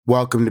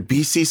Welcome to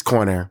BC's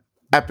Corner,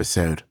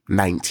 episode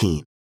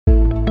 19.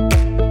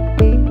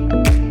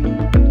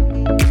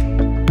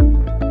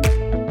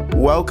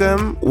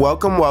 Welcome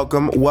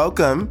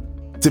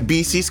to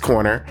BC's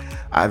Corner,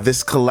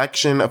 this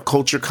collection of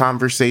culture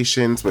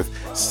conversations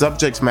with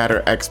subject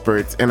matter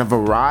experts in a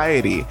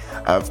variety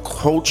of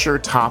culture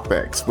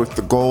topics with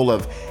the goal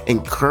of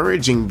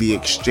encouraging the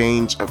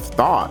exchange of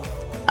thought.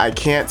 I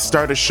can't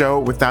start a show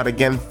without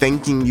again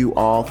thanking you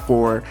all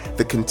for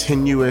the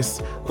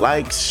continuous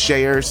likes,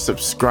 shares,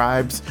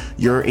 subscribes,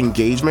 your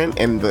engagement,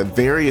 and the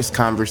various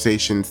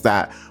conversations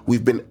that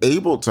we've been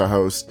able to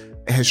host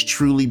has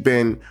truly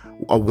been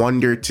a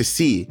wonder to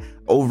see.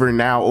 Over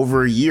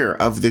a year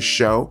of this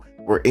show.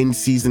 We're in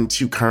season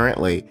 2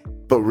 currently,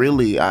 but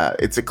really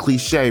it's a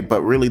cliche,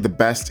 but really the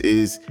best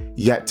is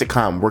yet to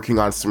come. Working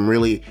on some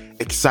really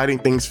exciting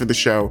things for the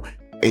show.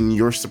 And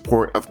your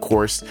support, of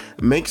course,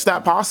 makes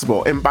that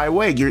possible. And by the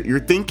way, you're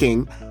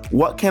thinking,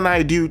 what can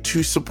I do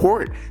to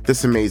support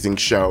this amazing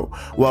show?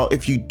 Well,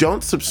 if you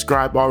don't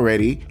subscribe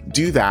already,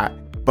 do that.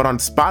 But on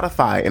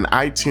Spotify and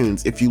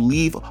iTunes, if you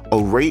leave a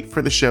rate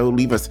for the show,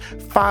 leave us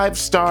 5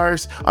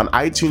 stars. On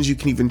iTunes, you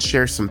can even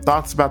share some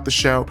thoughts about the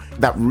show.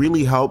 That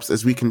really helps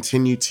as we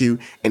continue to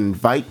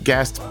invite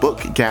guests,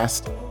 book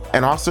guests,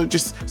 and also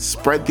just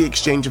spread the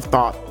exchange of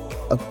thought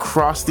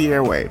across the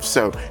airwaves.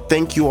 So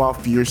thank you all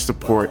for your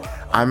support.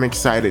 I'm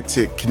excited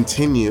to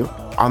continue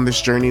on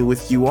this journey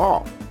with you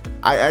all.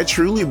 I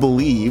truly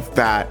believe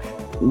that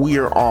we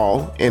are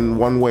all, in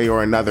one way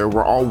or another,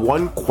 we're all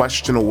one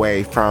question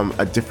away from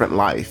a different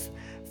life,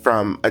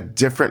 from a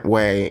different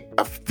way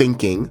of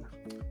thinking,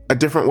 a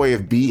different way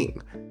of being,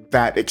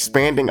 that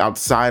expanding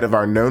outside of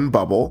our known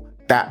bubble,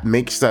 that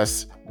makes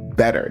us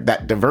better,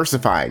 that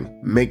diversifying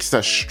makes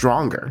us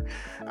stronger.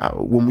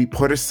 When we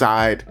put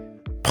aside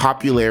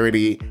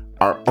popularity,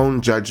 our own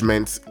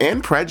judgments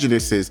and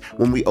prejudices,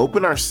 when we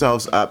open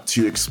ourselves up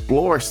to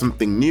explore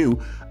something new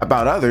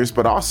about others,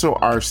 but also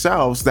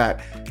ourselves, that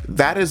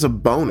is a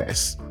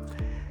bonus.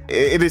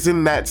 It is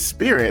in that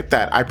spirit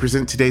that I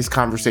present today's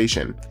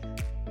conversation.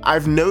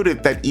 I've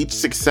noted that each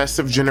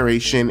successive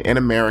generation in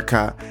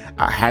America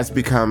has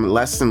become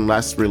less and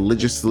less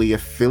religiously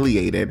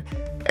affiliated,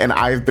 and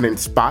I've been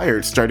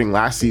inspired starting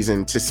last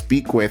season to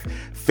speak with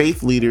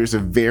faith leaders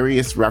of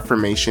various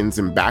reformations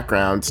and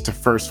backgrounds to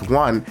first,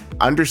 1,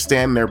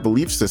 understand their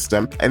belief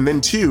system, and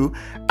then 2,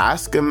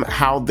 ask them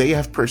how they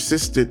have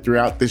persisted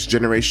throughout this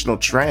generational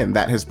trend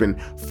that has been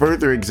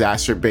further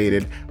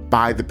exacerbated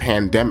by the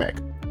pandemic.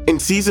 In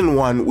season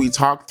 1, we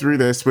talked through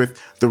this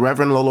with the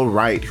Reverend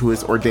Wright, who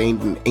is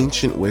ordained in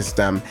ancient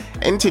wisdom.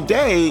 And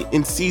today,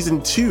 in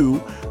season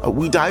 2,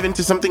 we dive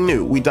into something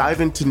new. We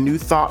dive into New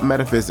Thought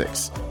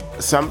Metaphysics,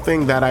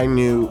 something that I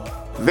knew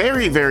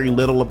very, very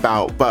little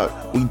about,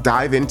 but we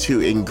dive into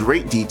in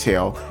great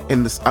detail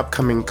in this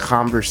upcoming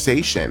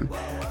conversation.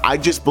 I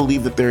just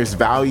believe that there is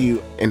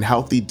value in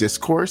healthy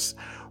discourse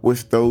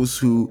with those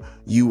who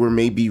you were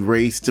maybe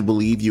raised to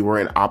believe you were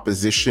in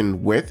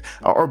opposition with,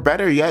 or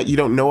better yet, you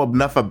don't know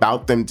enough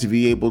about them to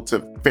be able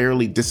to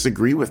fairly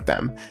disagree with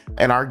them.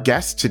 And our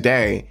guest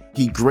today,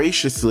 he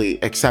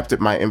graciously accepted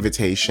my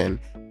invitation.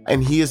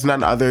 And he is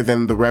none other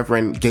than the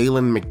Reverend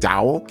Gaylon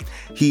McDowell.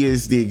 He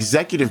is the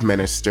executive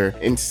minister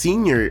and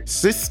senior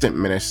assistant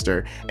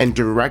minister and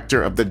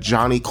director of the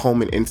Johnny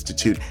Coleman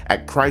Institute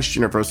at Christ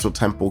Universal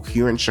Temple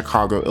here in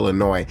Chicago,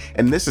 Illinois.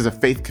 And this is a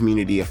faith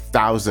community of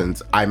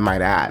thousands, I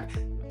might add.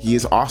 He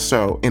is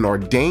also an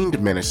ordained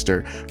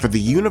minister for the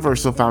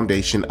Universal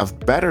Foundation of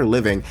Better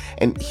Living,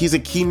 and he's a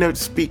keynote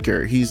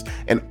speaker. He's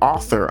an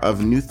author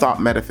of New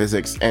Thought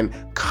Metaphysics and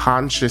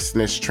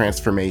Consciousness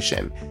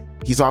Transformation.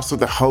 He's also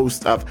the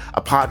host of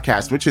a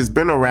podcast which has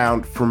been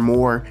around for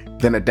more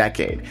than a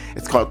decade.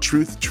 It's called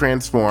Truth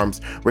Transforms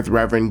with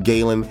Reverend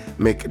Gaylon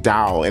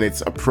McDowell, and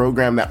it's a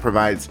program that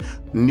provides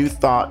new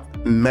thought,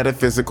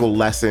 metaphysical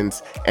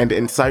lessons, and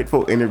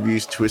insightful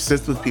interviews to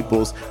assist with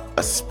people's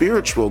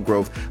spiritual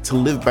growth to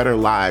live better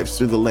lives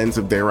through the lens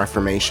of their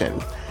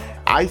reformation.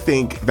 I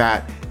think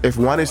that if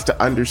one is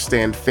to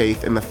understand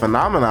faith and the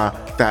phenomena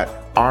that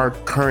our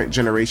current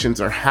generations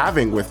are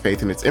having with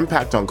faith and its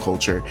impact on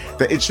culture,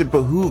 that it should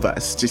behoove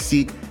us to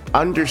seek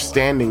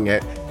understanding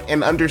it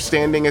and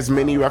understanding as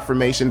many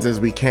reformations as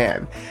we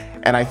can.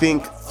 And I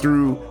think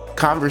through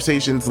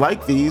conversations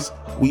like these,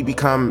 we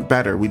become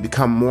better, we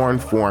become more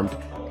informed.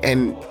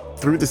 And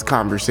through this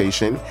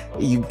conversation,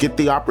 you get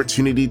the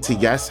opportunity to,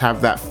 yes,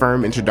 have that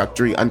firm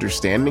introductory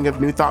understanding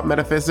of New Thought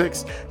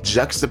Metaphysics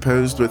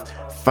juxtaposed with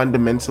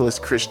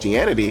fundamentalist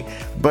Christianity,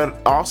 but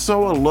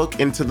also a look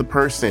into the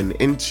person,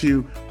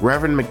 into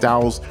Reverend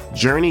McDowell's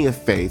journey of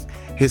faith,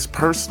 his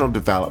personal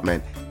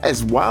development,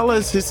 as well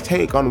as his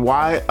take on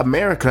why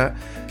America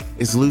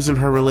is losing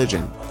her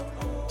religion.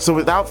 So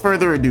without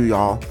further ado,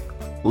 y'all,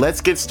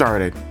 let's get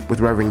started with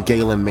Reverend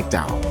Gaylon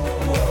McDowell.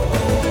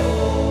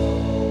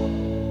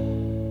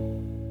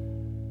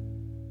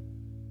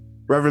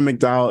 Reverend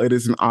McDowell, it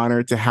is an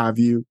honor to have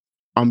you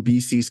on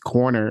BC's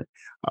Corner.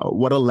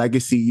 What a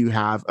legacy you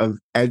have of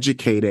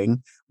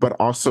educating, but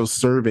also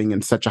serving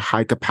in such a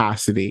high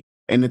capacity.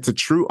 And it's a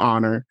true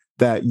honor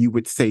that you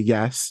would say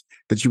yes,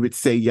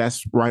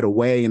 right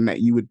away, and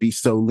that you would be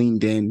so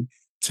leaned in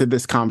to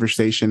this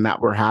conversation that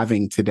we're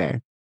having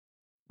today.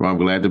 Well, I'm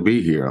glad to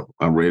be here.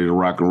 I'm ready to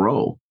rock and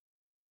roll.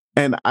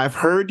 And I've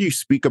heard you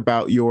speak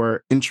about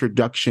your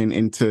introduction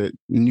into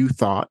New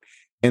Thought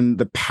and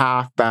the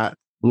path that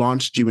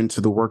launched you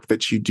into the work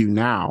that you do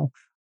now.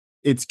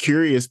 It's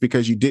curious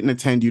because you didn't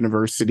attend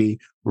university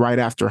right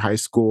after high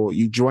school.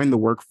 You joined the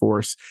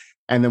workforce.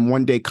 And then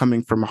one day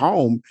coming from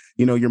home,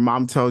 your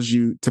mom tells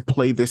you to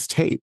play this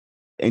tape.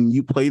 And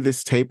you play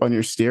this tape on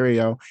your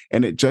stereo.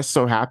 And it just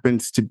so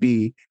happens to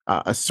be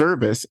a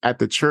service at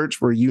the church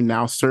where you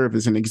now serve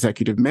as an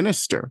executive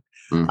minister.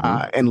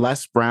 Mm-hmm. And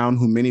Les Brown,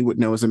 who many would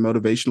know as a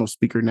motivational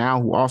speaker now,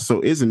 who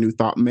also is a New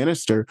Thought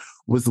minister,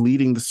 was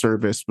leading the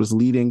service, was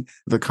leading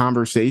the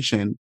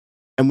conversation.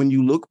 And when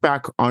you look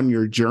back on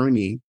your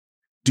journey,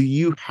 do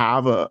you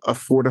have a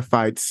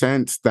fortified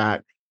sense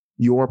that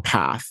your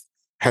path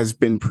has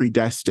been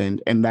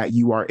predestined and that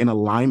you are in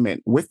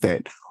alignment with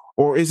it?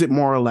 Or is it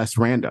more or less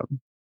random?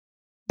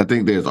 I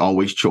think there's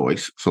always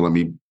choice. So let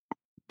me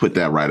put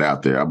that right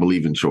out there. I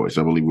believe in choice.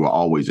 I believe we're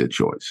always at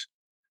choice.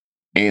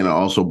 And I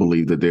also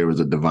believe that there is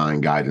a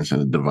divine guidance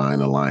and a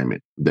divine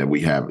alignment, that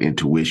we have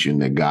intuition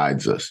that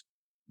guides us.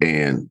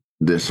 And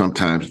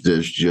sometimes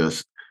there's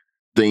just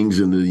things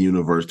in the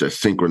universe that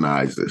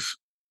synchronize us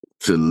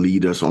to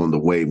lead us on the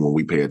way when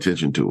we pay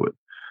attention to it.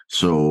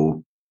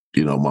 So,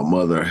 my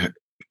mother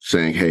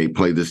saying, hey,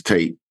 play this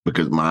tape,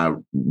 because my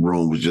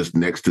room was just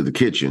next to the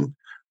kitchen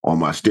on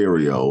my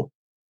stereo.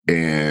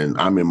 And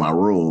I'm in my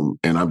room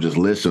and I'm just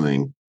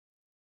listening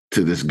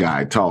to this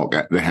guy talk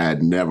that I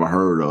had never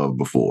heard of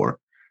before.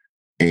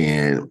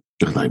 And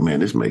I was like,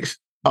 man, this makes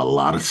a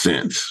lot of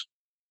sense.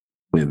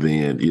 And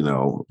then,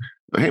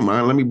 hey,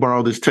 man, let me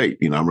borrow this tape.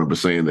 I remember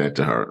saying that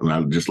to her, and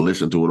I just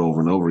listened to it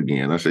over and over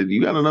again. I said,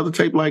 you got another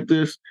tape like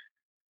this?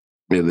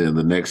 And then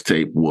the next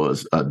tape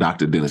was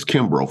Dr. Dennis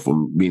Kimbrough,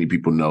 whom many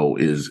people know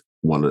is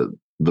one of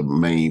the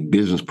main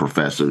business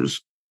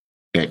professors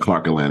at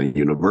Clark Atlanta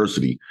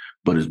University,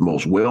 but is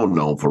most well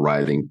known for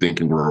writing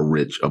Think and Grow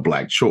Rich, A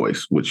Black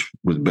Choice, which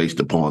was based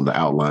upon the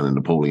outline that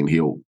Napoleon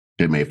Hill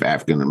had made for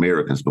African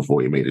Americans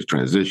before he made his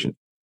transition.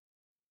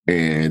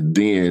 And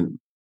then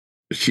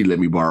she let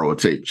me borrow a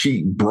tape.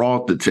 She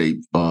brought the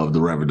tape of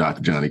the Reverend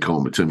Dr. Johnny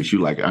Coleman to me. She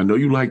was like, I know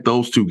you like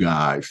those two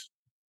guys,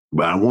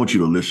 but I want you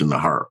to listen to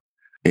her.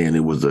 And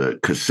it was a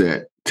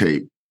cassette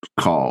tape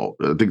called,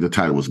 I think the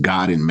title was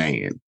God and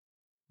Man.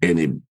 And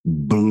it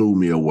blew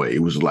me away.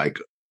 It was like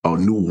a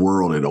new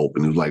world had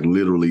opened. It was like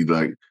literally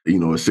like,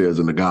 it says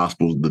in the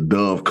Gospels, the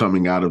dove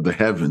coming out of the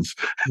heavens.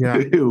 Yeah.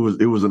 It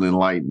was an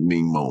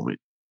enlightening moment.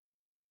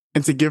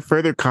 And to give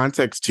further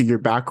context to your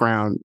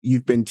background,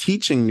 you've been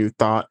teaching New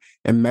Thought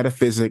and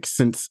Metaphysics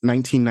since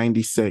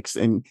 1996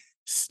 and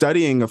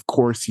studying, of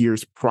course,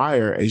 years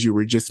prior, as you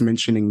were just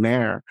mentioning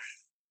there.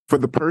 For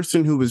the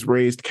person who was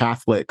raised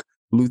Catholic,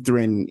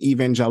 Lutheran,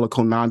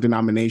 evangelical,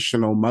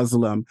 non-denominational,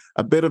 Muslim,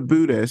 a bit of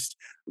Buddhist,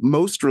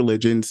 most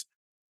religions,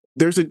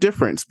 there's a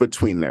difference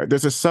between there.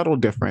 There's a subtle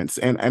difference.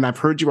 And I've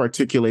heard you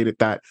articulate it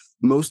that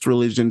most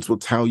religions will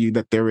tell you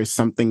that there is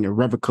something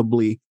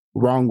irrevocably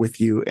wrong with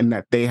you and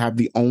that they have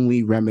the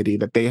only remedy,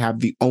 that they have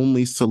the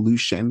only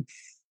solution.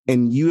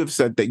 And you have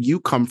said that you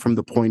come from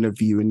the point of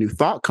view, and New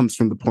Thought comes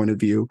from the point of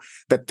view,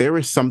 that there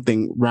is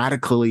something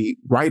radically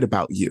right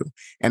about you.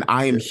 And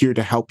I am here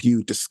to help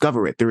you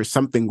discover it. There is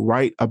something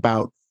right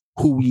about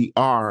who we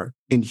are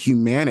in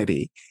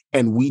humanity.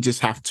 And we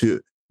just have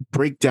to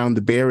break down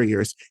the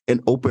barriers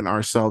and open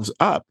ourselves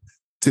up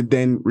to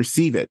then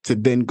receive it, to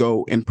then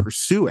go and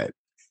pursue it.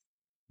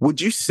 Would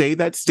you say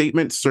that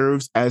statement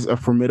serves as a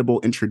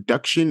formidable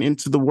introduction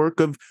into the work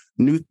of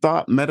New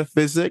Thought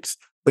metaphysics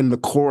and the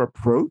core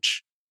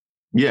approach?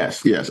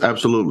 Yes,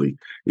 absolutely.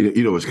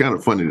 It's kind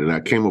of funny that I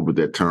came up with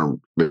that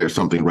term, there's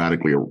something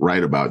radically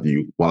right about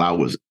you, while I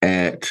was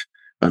at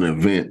an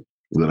event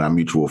that our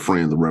mutual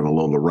friend, the Reverend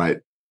Lola Wright,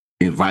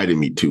 invited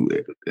me to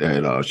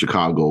at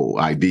Chicago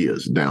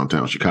Ideas,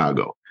 downtown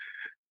Chicago.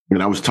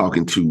 And I was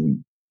talking to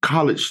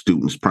college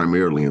students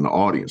primarily in the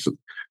audience.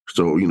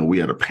 So, we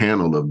had a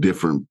panel of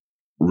different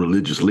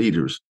religious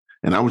leaders,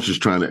 and I was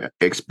just trying to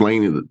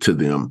explain it to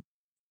them,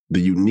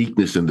 the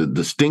uniqueness and the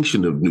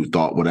distinction of New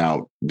Thought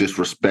without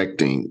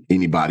disrespecting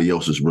anybody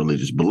else's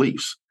religious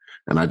beliefs.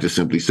 And I just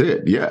simply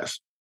said, yes,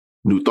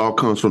 New Thought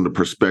comes from the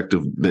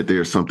perspective that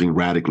there's something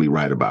radically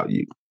right about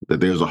you, that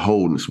there's a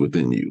wholeness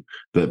within you,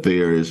 that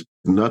there is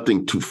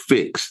nothing to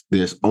fix.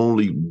 There's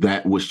only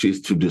that which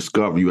is to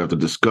discover. You have to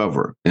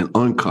discover and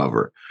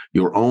uncover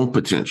your own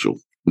potential,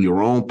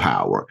 your own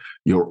power,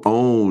 your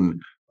own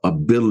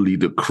ability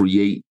to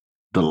create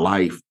the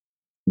life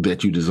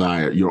that you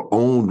desire, your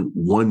own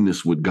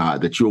oneness with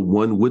God, that you're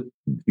one with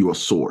your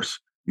source,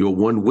 you're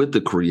one with the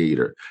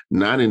creator,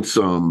 not in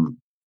some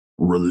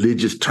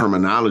religious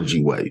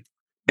terminology way,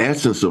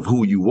 essence of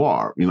who you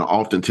are. I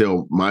often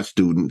tell my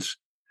students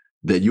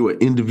that you're an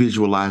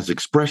individualized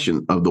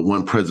expression of the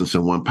one presence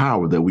and one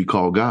power that we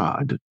call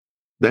God.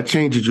 That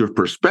changes your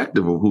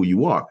perspective of who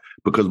you are,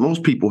 because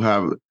most people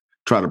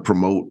try to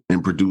promote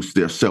and produce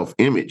their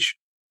self-image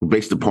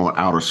based upon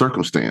outer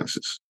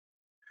circumstances.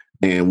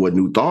 And what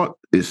New Thought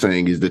is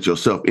saying is that your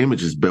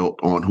self-image is built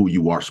on who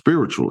you are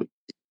spiritually,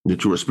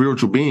 that you're a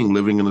spiritual being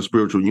living in a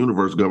spiritual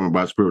universe governed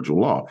by spiritual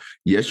law.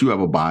 Yes, you have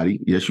a body.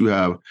 Yes, you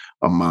have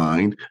a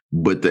mind,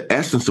 but the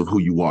essence of who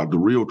you are, the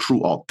real,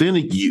 true,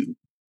 authentic you,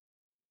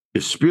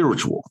 is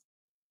spiritual.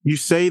 You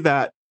say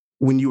that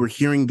when you were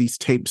hearing these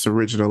tapes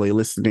originally,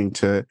 listening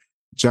to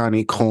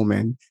Johnny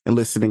Coleman and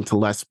listening to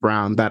Les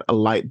Brown, that a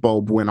light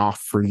bulb went off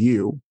for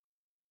you.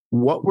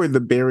 What were the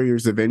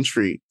barriers of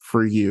entry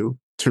for you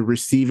to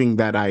receiving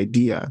that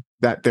idea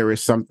that there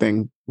is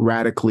something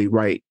radically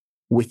right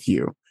with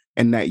you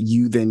and that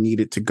you then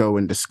needed to go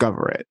and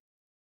discover it?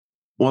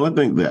 Well, I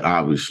think that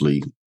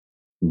obviously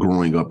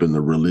growing up in the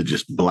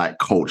religious Black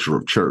culture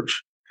of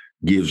church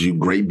gives you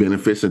great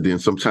benefits. And then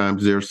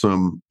sometimes there's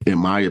some, in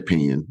my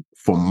opinion,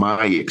 from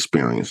my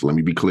experience, let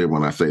me be clear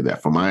when I say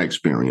that, from my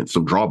experience,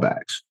 some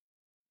drawbacks.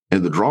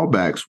 And the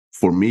drawbacks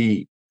for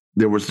me,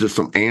 there was just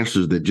some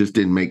answers that just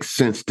didn't make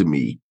sense to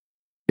me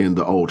in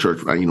the old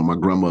church. My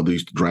grandmother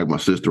used to drag my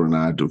sister and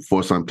I to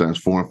sometimes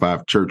 4 and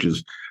 5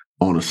 churches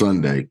on a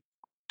Sunday.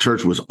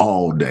 Church was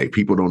all day.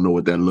 People don't know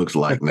what that looks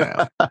like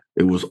now.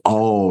 It was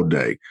all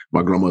day.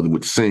 My grandmother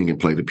would sing and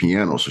play the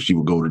piano. So she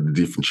would go to the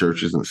different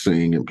churches and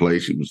sing and play.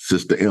 She was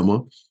Sister Emma.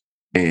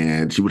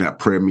 And she would have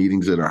prayer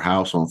meetings at our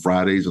house on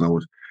Fridays. And I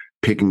was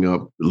picking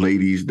up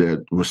ladies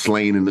that were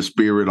slain in the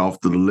spirit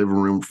off the living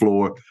room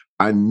floor.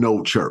 I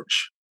know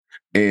church.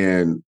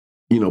 And,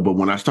 but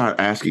when I started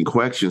asking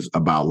questions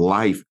about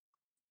life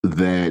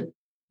that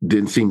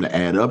didn't seem to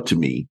add up to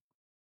me,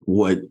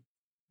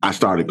 I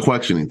started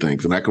questioning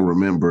things. And I can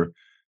remember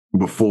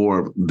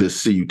before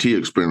this CUT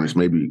experience,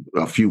 maybe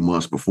a few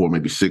months before,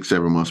 maybe 6,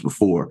 7 months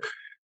before,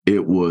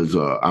 it was,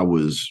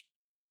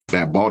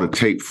 I bought a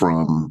tape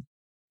from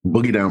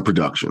Boogie Down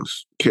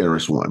Productions,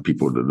 KRS-One,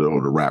 people that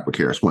know the rapper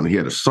KRS-One. He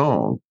had a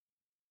song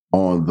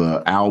on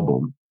the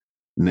album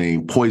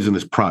named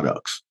Poisonous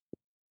Products.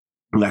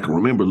 And I can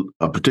remember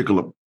a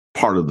particular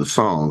part of the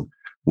song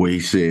where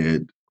he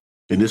said,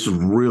 and this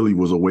really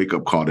was a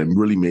wake-up call that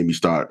really made me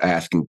start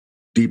asking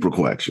deeper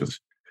questions.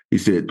 He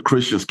said,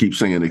 Christians keep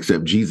saying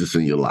accept Jesus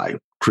in your life.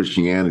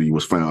 Christianity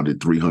was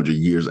founded 300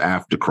 years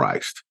after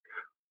Christ.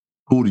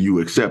 Who do you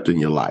accept in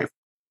your life?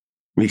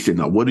 And he said,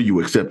 now, what do you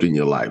accept in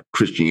your life?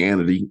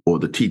 Christianity or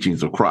the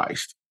teachings of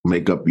Christ?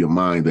 Make up your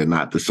mind they're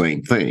not the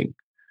same thing.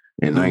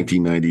 In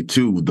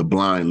 1992, the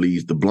blind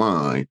leads the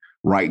blind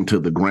right into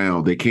the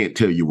ground. They can't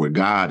tell you where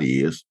God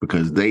is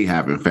because they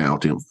haven't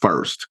found him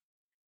first.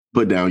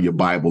 Put down your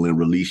Bible and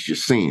release your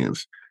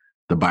sins.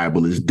 The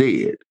Bible is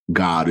dead.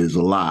 God is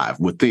alive.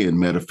 Within,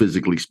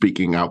 metaphysically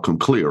speaking, outcome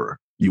clearer.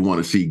 You want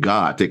to see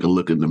God, take a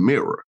look in the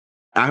mirror.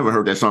 I haven't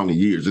heard that song in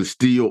years. It's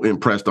still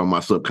impressed on my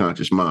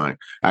subconscious mind.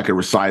 I can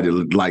recite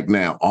it like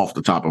now off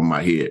the top of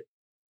my head.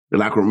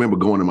 And I can remember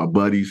going to my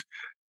buddies,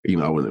 at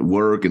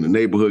work in the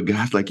neighborhood,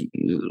 guys like,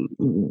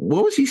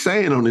 what was he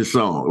saying on this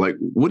song? Like,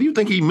 what do you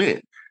think he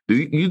meant? Do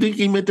you think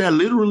he meant that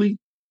literally?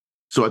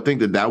 So I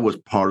think that was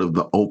part of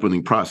the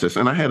opening process.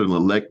 And I had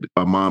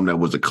a mom that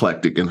was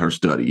eclectic in her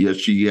study. Yes,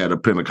 she had a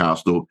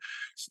Pentecostal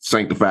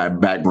sanctified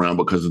background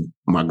because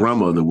my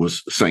grandmother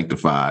was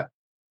sanctified.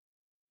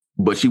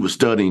 But she was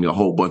studying a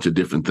whole bunch of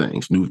different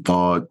things, New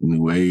Thought,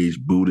 New Age,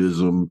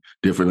 Buddhism,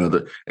 different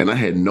other. And I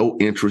had no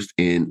interest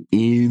in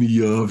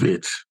any of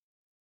it,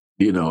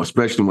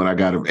 especially when I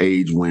got of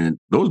age when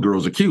those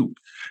girls are cute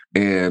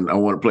and I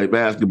want to play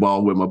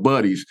basketball with my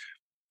buddies.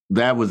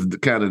 That was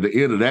kind of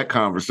the end of that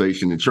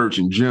conversation in church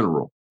in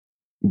general.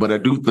 But I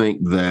do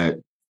think that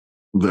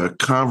the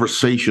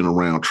conversation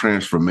around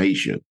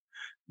transformation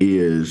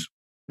there's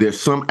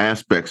some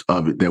aspects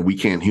of it that we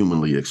can't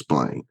humanly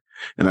explain.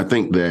 And I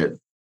think that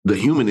the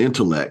human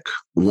intellect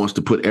wants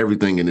to put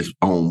everything in its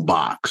own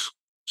box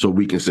so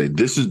we can say,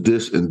 this is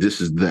this and this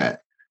is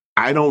that.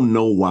 I don't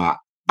know why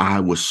I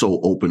was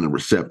so open and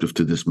receptive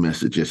to this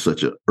message at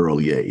such an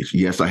early age.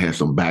 Yes, I had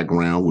some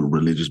background with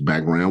religious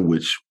background,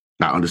 which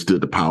I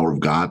understood the power of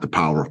God, the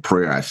power of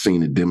prayer. I've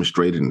seen it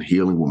demonstrated in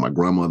healing with my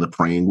grandmother,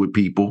 praying with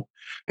people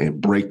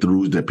and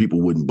breakthroughs that people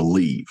wouldn't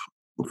believe.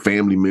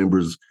 Family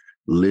members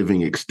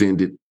living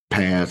extended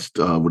past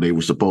where they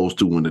were supposed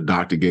to when the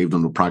doctor gave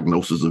them the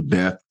prognosis of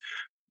death.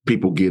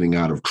 People getting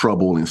out of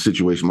trouble in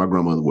situations. My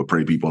grandmother would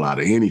pray people out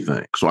of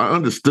anything. So I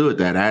understood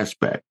that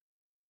aspect.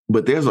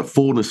 But there's a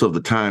fullness of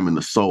the time in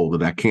the soul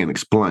that I can't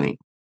explain.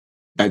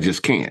 I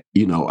just can't.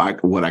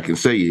 What I can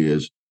say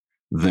is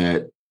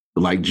that,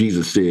 like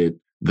Jesus said,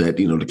 that,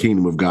 the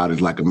kingdom of God is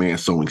like a man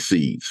sowing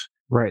seeds.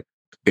 Right.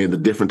 And the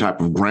different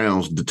type of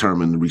grounds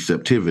determine the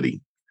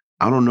receptivity.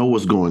 I don't know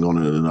what's going on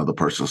in another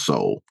person's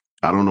soul.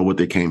 I don't know what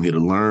they came here to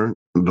learn.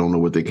 I don't know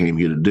what they came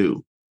here to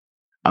do.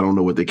 I don't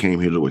know what they came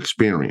here to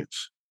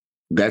experience.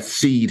 That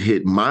seed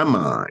hit my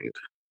mind.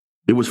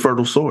 It was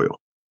fertile soil.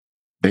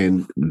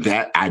 And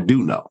that I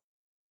do know.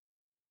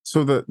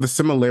 So the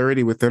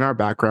similarity within our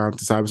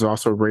backgrounds is I was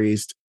also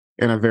raised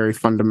in a very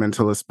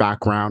fundamentalist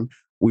background.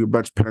 We were a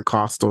bunch of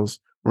Pentecostals.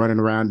 running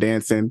around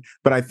dancing.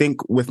 But I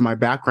think with my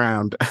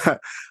background,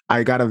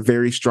 I got a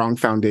very strong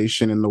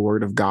foundation in the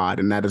Word of God.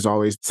 And that is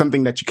always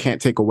something that you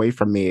can't take away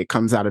from me. It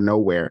comes out of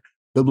nowhere.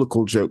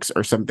 Biblical jokes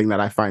are something that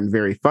I find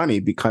very funny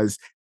because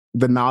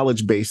the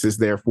knowledge base is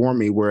there for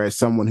me. Whereas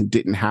someone who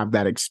didn't have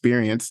that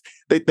experience,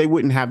 they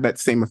wouldn't have that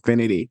same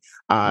affinity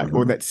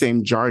or that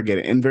same jargon.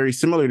 And very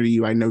similar to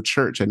you, I know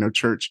church. I know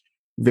church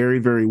very,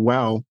 very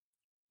well.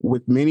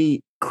 With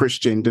many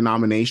Christian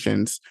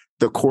denominations,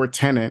 the core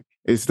tenet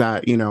is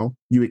that,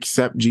 you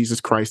accept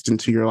Jesus Christ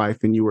into your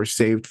life and you are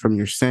saved from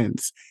your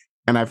sins.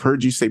 And I've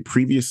heard you say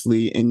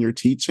previously in your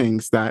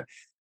teachings that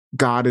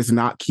God is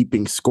not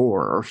keeping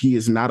score, or he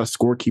is not a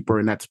scorekeeper,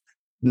 and that's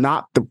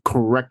not the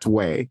correct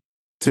way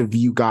to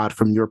view God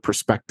from your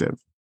perspective.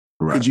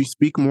 Right. Could you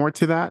speak more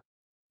to that?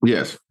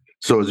 Yes.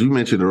 So as you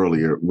mentioned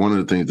earlier, one of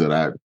the things that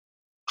I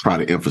try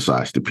to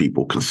emphasize to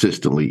people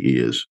consistently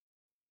is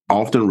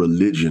often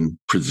religion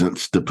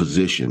presents the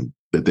position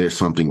that there's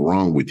something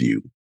wrong with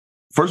you.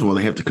 First of all,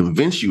 they have to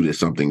convince you that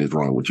something is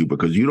wrong with you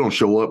because you don't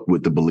show up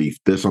with the belief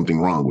there's something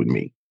wrong with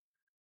me.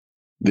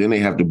 Then they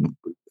have to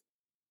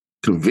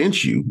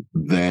convince you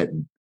that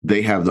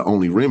they have the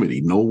only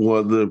remedy. No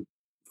other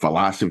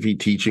philosophy,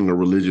 teaching, or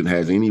religion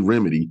has any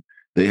remedy.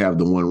 They have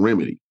the one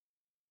remedy.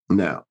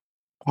 Now,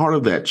 part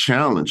of that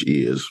challenge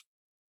is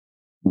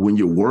when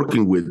you're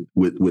working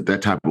with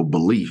that type of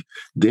belief,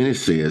 then it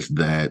says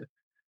that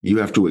you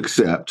have to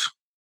accept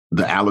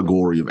the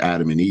allegory of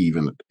Adam and Eve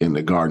in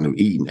the Garden of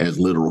Eden as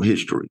literal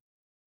history.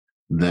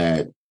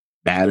 That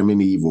Adam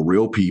and Eve were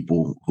real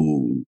people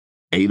who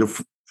ate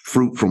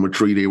fruit from a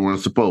tree they weren't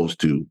supposed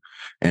to.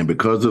 And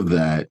because of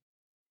that,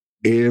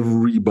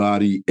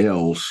 everybody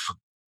else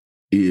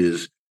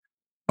is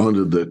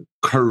under the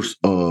curse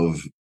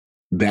of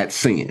that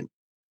sin.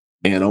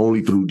 And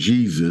only through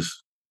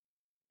Jesus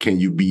can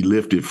you be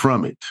lifted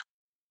from it.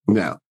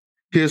 Now,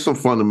 here's some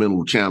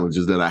fundamental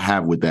challenges that I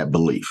have with that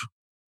belief.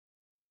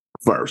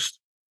 First,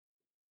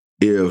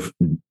 if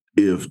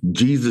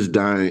Jesus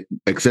dying,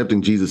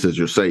 accepting Jesus as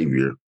your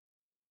savior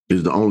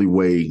is the only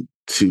way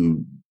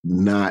to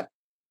not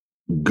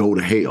go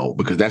to hell,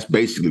 because that's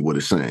basically what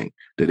it's saying,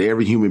 that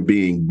every human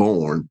being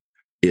born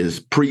is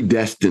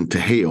predestined to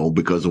hell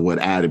because of what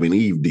Adam and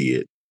Eve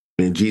did,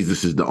 and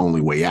Jesus is the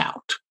only way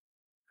out.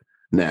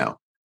 Now,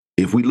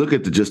 if we look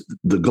at just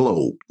the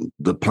globe,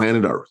 the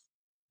planet Earth,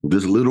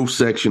 this little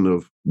section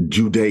of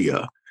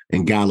Judea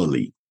and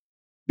Galilee,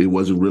 it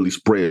wasn't really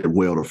spread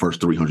well the first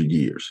 300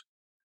 years.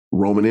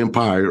 Roman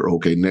Empire,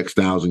 okay, next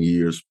 1,000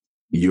 years,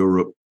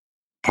 Europe,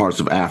 parts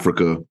of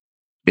Africa,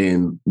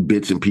 and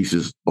bits and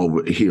pieces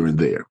over here and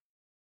there.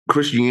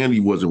 Christianity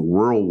wasn't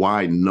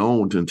worldwide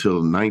known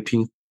until the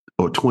 19th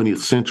or 20th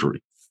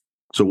century.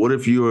 So what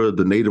if you're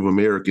the Native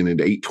American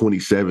in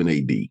 827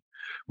 AD?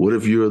 What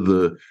if you're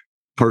the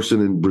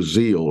person in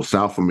Brazil,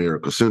 South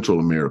America, Central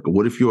America?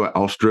 What if you're an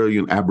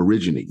Australian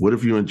Aborigine? What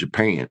if you're in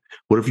Japan?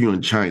 What if you're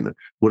in China?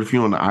 What if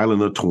you're on the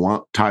island of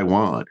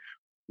Taiwan?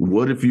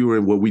 What if you're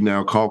in what we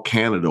now call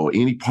Canada or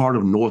any part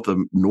of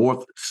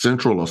North,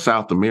 Central, or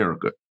South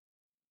America?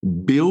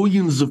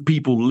 Billions of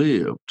people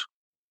lived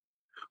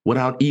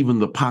without even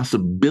the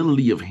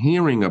possibility of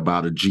hearing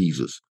about a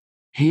Jesus,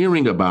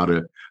 hearing about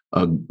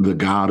the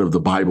God of the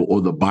Bible or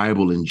the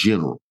Bible in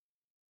general.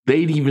 They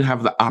didn't even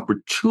have the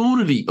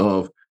opportunity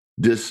of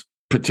this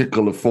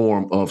particular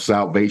form of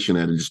salvation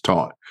that is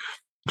taught.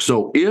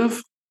 So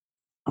if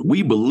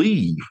we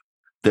believe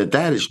that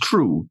that is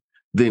true,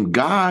 then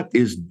God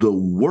is the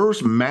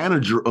worst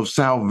manager of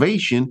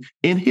salvation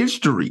in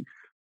history.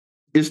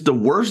 It's the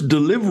worst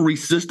delivery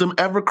system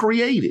ever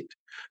created.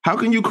 How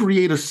can you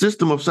create a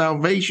system of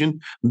salvation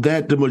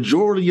that the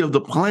majority of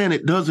the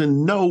planet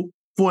doesn't know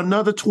for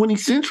another 20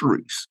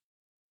 centuries?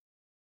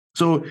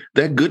 So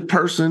that good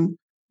person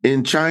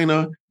in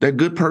China, that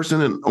good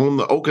person on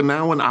the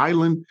Okinawan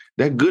island,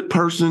 that good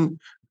person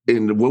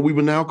in what we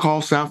would now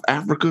call South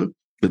Africa,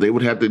 that they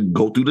would have to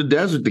go through the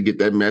desert to get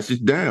that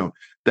message down.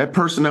 That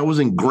person that was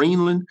in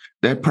Greenland,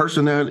 that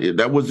person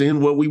that was in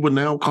what we would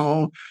now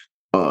call,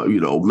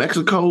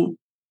 Mexico,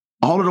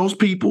 all of those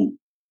people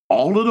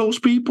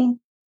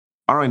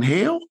are in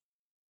hell.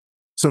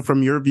 So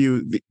from your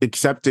view,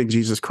 accepting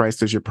Jesus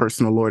Christ as your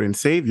personal Lord and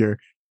Savior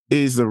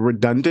is a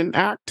redundant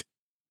act?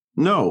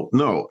 No.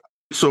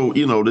 So,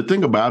 the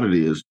thing about it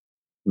is,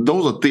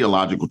 those are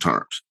theological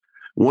terms.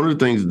 One of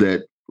the things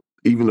that,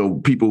 even though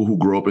people who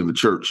grow up in the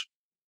church,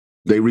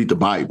 they read the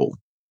Bible,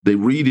 they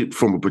read it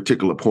from a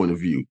particular point of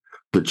view.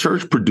 The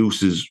church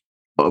produces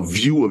a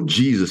view of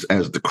Jesus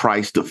as the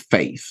Christ of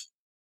faith.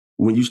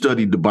 When you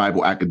study the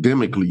Bible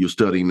academically, you're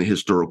studying the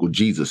historical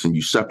Jesus, and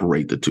you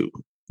separate the two.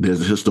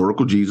 There's a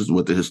historical Jesus,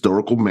 what the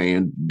historical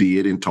man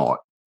did and taught.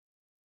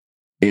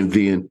 And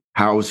then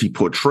how is he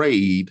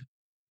portrayed?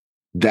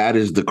 That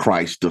is the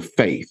Christ of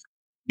faith.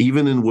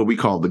 Even in what we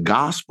call the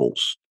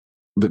Gospels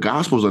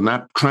are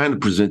not trying to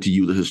present to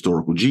you the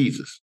historical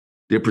Jesus.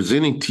 They're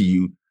presenting to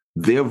you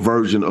their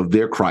version of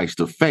their Christ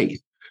of faith.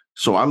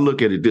 So I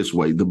look at it this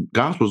way. The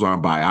Gospels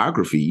aren't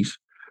biographies.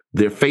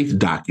 They're faith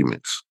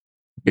documents.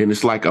 And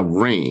it's like a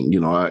ring,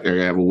 I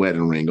have a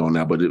wedding ring on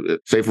now, but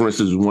say, for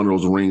instance, one of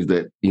those rings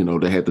that,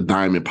 they had the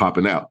diamond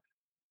popping out.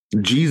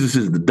 Jesus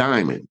is the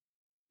diamond.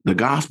 The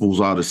Gospels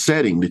are the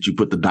setting that you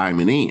put the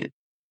diamond in.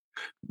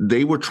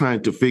 They were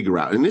trying to figure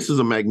out, and this is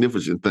a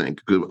magnificent thing,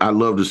 because I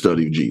love the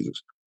study of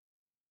Jesus.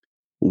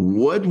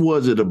 What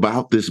was it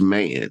about this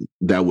man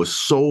that was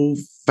so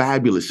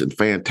fabulous and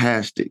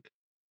fantastic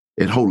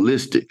and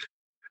holistic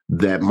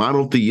that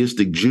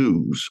monotheistic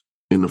Jews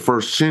in the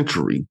first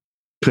century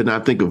could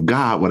not think of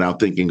God without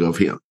thinking of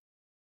him?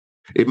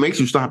 It makes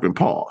you stop and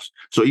pause.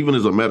 So even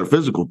as a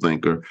metaphysical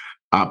thinker,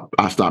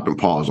 I stop and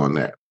pause on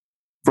that.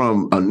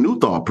 From a New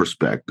Thought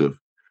perspective,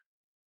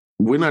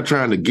 we're not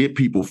trying to get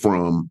people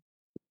from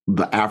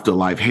the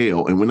afterlife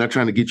hell, and we're not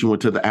trying to get you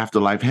into the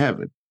afterlife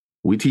heaven.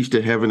 We teach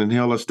that heaven and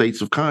hell are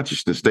states of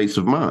consciousness, states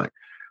of mind.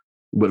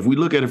 But if we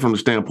look at it from the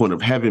standpoint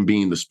of heaven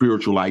being the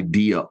spiritual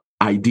ideal,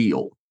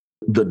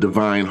 the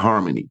divine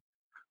harmony,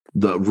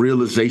 the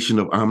realization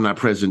of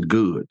omnipresent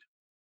good,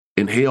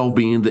 and hell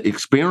being the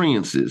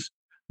experiences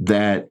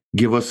that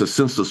give us a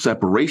sense of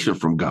separation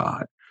from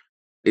God.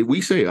 If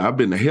we say, I've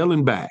been to hell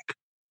and back,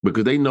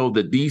 because they know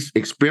that these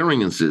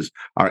experiences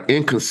are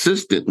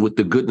inconsistent with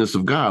the goodness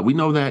of God. We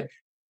know that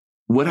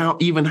without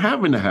even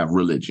having to have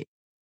religion.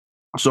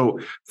 So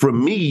for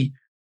me,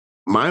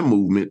 my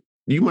movement,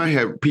 you might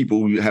have people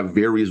who have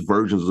various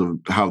versions of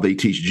how they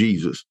teach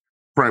Jesus.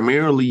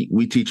 Primarily,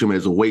 we teach him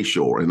as a way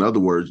shower. In other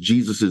words,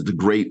 Jesus is the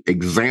great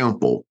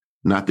example,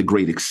 not the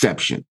great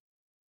exception.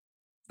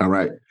 All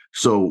right.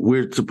 So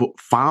we're to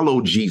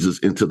follow Jesus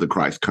into the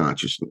Christ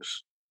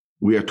consciousness.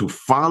 We are to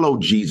follow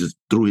Jesus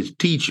through his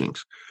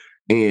teachings.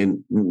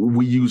 And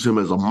we use him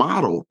as a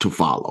model to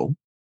follow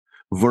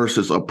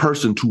versus a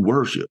person to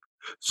worship.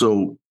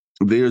 So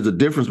there's a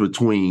difference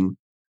between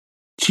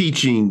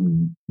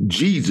teaching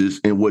Jesus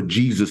and what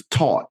Jesus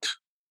taught.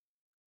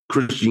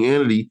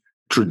 Christianity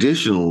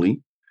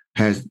traditionally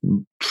has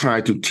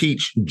tried to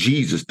teach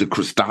Jesus the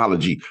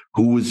Christology,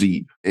 who is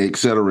he, et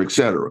cetera, et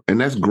cetera. And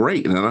that's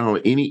great. And I don't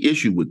have any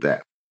issue with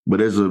that. But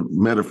as a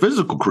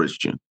metaphysical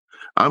Christian,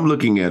 I'm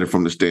looking at it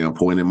from the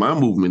standpoint, and my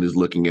movement is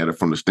looking at it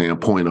from the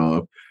standpoint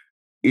of,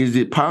 is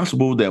it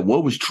possible that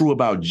what was true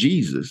about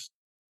Jesus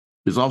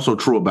is also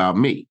true about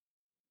me?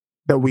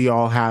 That we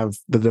all have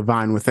the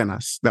divine within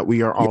us, that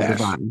we are all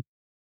divine.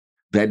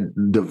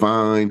 That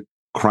divine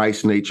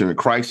Christ nature, and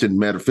Christ in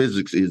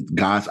metaphysics is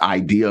God's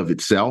idea of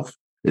itself.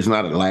 It's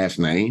not a last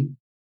name.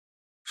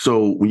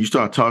 So when you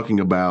start talking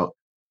about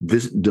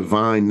this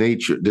divine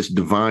nature, this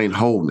divine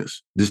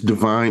wholeness, this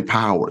divine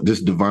power,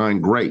 this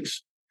divine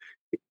grace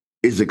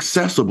is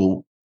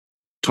accessible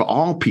to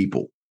all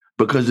people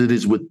because it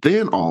is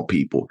within all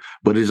people,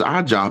 but it's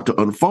our job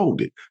to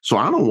unfold it. So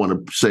I don't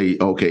want to say,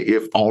 okay,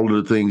 if all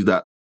of the things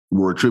that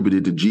were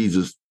attributed to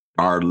Jesus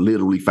are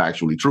literally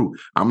factually true.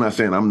 I'm not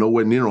saying I'm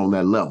nowhere near on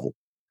that level.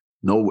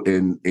 No,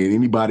 and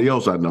anybody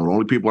else I know, the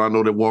only people I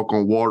know that walk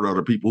on water are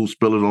the people who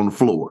spill it on the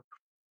floor.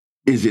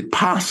 Is it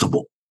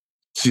possible?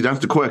 See, that's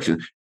the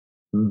question.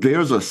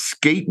 There's a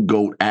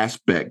scapegoat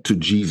aspect to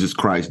Jesus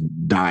Christ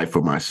died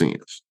for my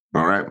sins.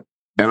 All right.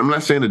 And I'm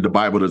not saying that the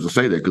Bible doesn't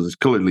say that, because it's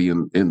clearly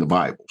in the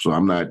Bible. So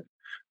I'm not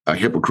a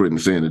hypocrite in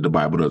saying that the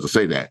Bible doesn't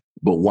say that.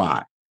 But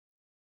why?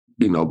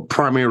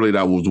 Primarily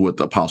that was what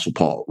the Apostle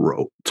Paul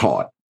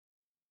taught.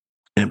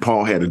 And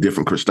Paul had a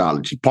different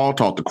Christology. Paul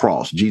taught the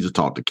cross. Jesus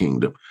taught the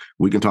kingdom.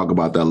 We can talk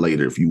about that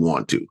later if you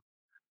want to.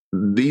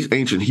 These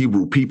ancient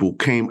Hebrew people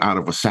came out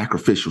of a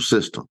sacrificial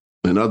system.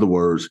 In other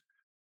words,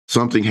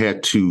 something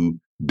had to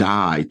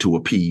die to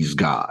appease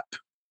God.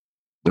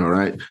 All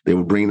right. They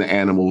would bring the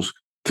animals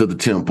to the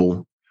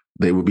temple.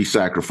 They would be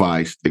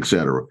sacrificed,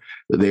 etc.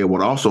 They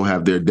would also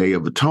have their Day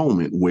of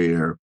Atonement,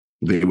 where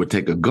they would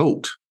take a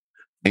goat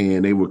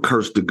and they would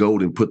curse the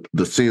goat and put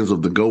the sins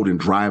of the goat and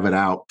drive it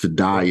out to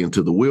die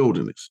into the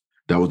wilderness.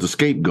 That was the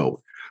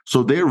scapegoat.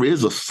 So there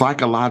is a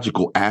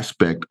psychological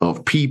aspect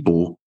of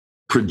people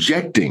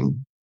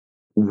projecting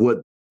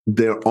what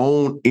their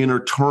own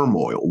inner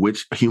turmoil,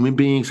 which human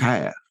beings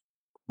have,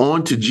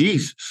 onto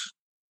Jesus.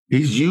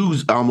 He's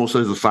used almost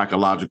as a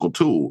psychological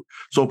tool.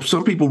 So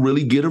some people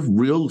really get a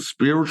real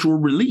spiritual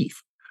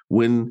relief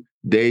when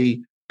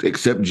they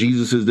accept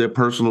Jesus as their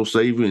personal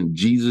savior, and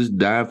Jesus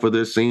died for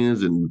their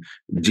sins, and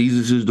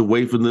Jesus is the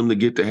way for them to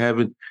get to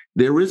heaven.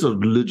 There is a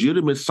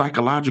legitimate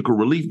psychological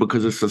relief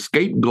because it's a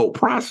scapegoat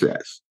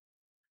process.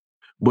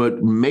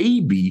 But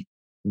maybe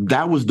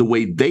that was the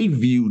way they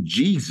viewed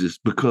Jesus,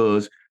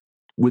 because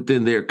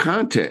within their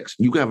context,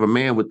 you have a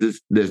man with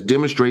this that's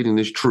demonstrating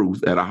this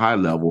truth at a high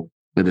level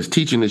and is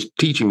teaching this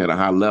teaching at a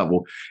high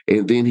level,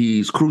 and then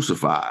he's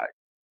crucified.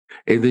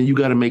 And then you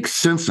got to make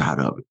sense out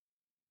of it.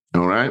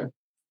 All right?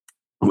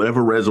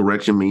 Whatever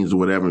resurrection means or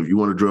whatever, if you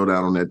want to drill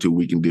down on that too,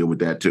 we can deal with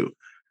that too.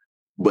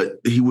 But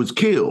he was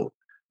killed.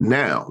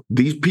 Now,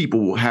 these people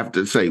will have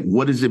to say,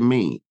 what does it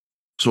mean?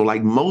 So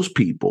like most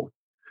people,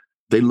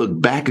 they look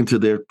back into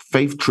their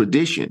faith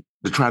tradition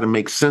to try to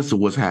make sense of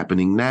what's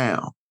happening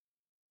now.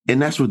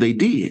 And that's what they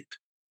did.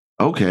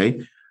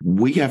 Okay,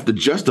 we have to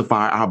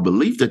justify our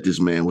belief that this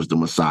man was the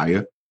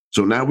Messiah.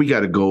 So now we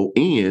got to go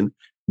in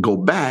go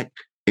back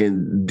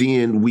and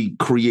then we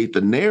create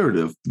the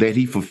narrative that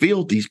he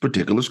fulfilled these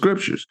particular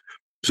scriptures.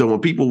 So when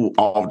people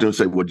often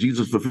say, well,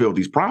 Jesus fulfilled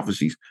these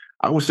prophecies,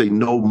 I would say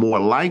no, more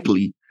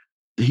likely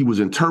he was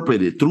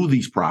interpreted through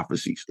these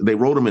prophecies. They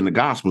wrote them in the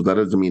Gospels. That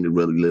doesn't mean it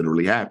really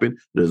literally happened.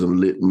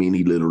 Doesn't mean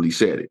he literally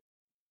said it.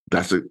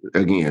 That's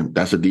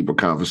a deeper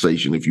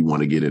conversation if you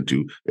want to get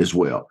into as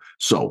well.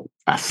 So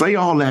I say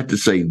all that to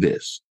say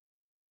this.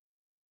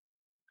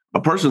 A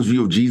person's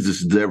view of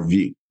Jesus is their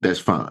view. That's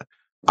fine.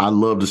 I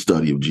love the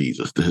study of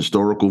Jesus, the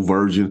historical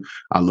version.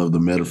 I love the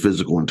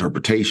metaphysical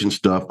interpretation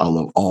stuff. I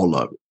love all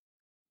of it.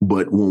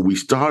 But when we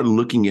start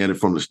looking at it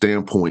from the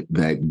standpoint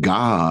that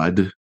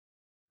God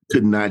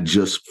could not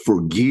just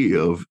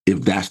forgive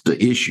if that's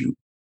the issue,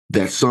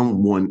 that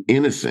someone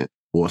innocent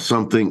or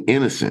something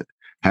innocent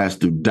has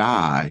to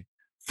die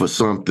for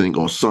something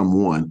or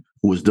someone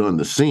who has done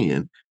the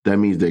sin, that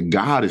means that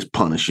God is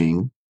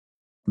punishing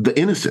the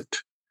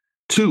innocent.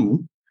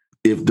 Two,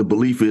 if the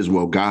belief is,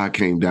 well, God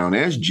came down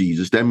as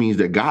Jesus, that means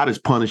that God is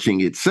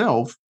punishing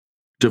itself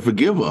to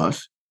forgive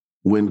us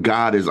when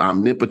God is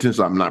omnipotence,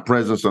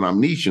 omnipresence, and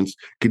omniscience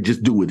could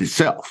just do it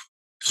itself.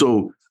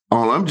 So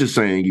all I'm just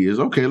saying is,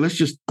 okay, let's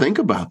just think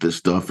about this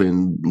stuff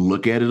and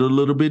look at it a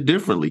little bit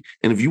differently.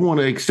 And if you want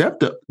to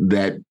accept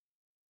that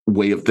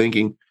way of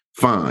thinking,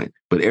 fine.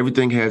 But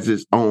everything has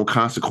its own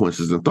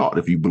consequences and thought.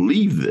 If you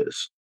believe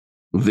this,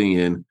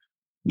 then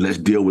let's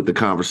deal with the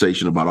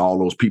conversation about all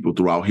those people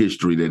throughout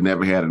history that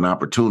never had an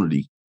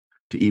opportunity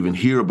to even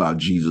hear about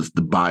Jesus,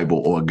 the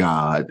Bible, or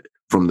God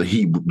from the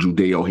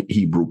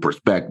Judeo-Hebrew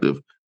perspective.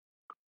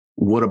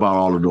 What about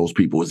all of those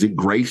people? Is it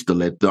grace to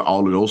let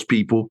all of those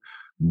people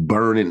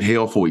burn in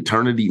hell for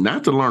eternity,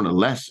 not to learn a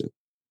lesson?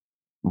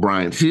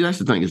 Brian, see, that's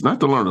the thing. It's not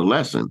to learn a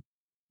lesson.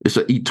 It's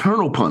an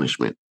eternal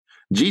punishment.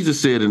 Jesus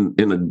said in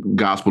the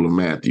Gospel of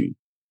Matthew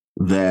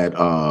that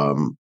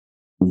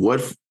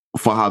what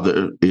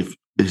father, if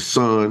his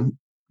son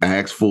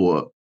asks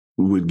for,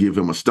 would give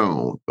him a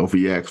stone, or if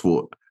he asks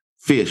for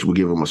fish, would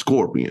give him a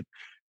scorpion.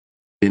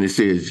 And it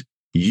says,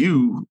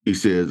 being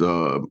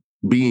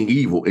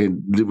evil.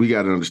 And we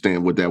got to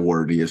understand what that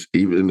word is.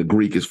 Even in the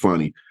Greek, it's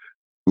funny.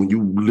 When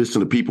you listen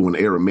to people in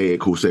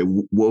Aramaic who say,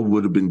 what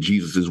would have been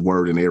Jesus's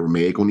word in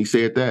Aramaic when he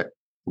said that?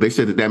 They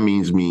said that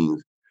means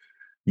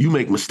you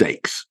make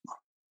mistakes.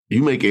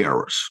 You make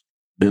errors.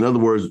 In other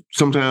words,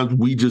 sometimes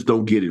we just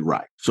don't get it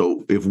right.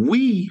 So if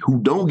we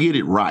who don't get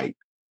it right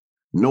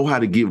know how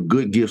to give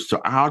good gifts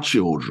to our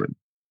children,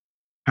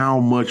 how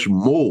much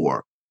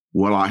more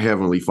will our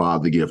Heavenly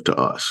Father give to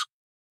us?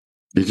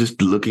 It's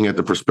just looking at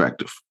the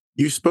perspective.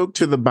 You spoke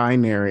to the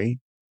binary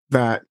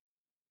that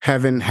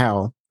heaven,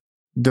 hell,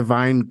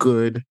 divine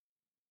good,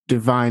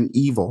 divine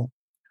evil.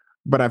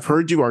 But I've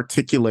heard you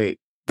articulate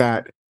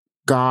that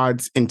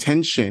God's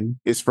intention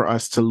is for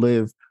us to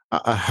live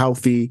a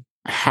healthy,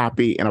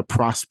 happy, and a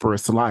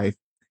prosperous life.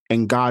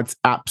 And God's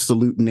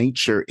absolute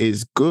nature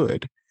is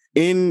good.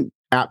 In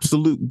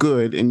absolute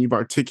good, and you've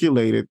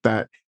articulated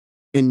that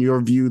in your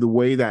view, the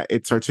way that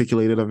it's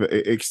articulated of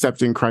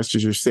accepting Christ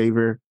as your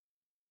Savior,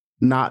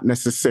 not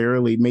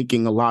necessarily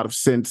making a lot of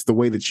sense the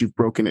way that you've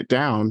broken it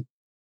down.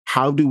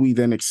 How do we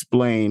then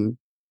explain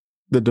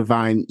the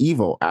divine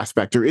evil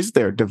aspect, or is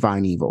there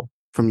divine evil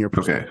from your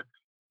perspective? Okay.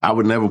 I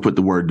would never put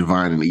the word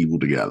divine and evil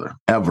together,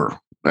 ever.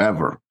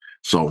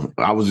 So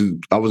I was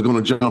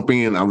going to jump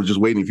in. I was just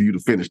waiting for you to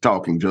finish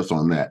talking just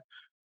on that.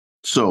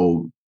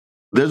 So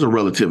there's a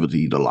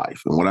relativity to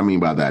life. And what I mean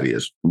by that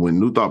is when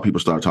New Thought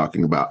people start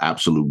talking about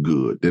absolute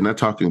good, they're not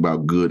talking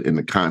about good in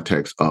the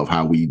context of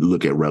how we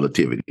look at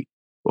relativity,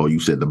 or you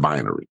said the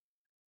binary.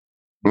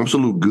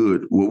 Absolute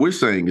good, what we're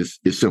saying is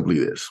simply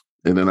this,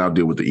 and then I'll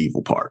deal with the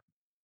evil part.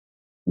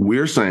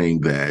 We're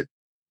saying that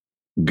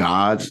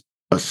God's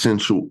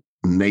essential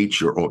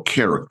nature or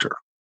character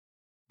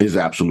is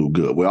absolute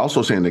good. We're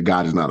also saying that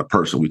God is not a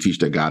person. We teach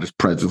that God is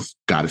presence,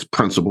 God is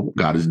principle,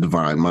 God is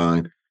divine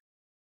mind.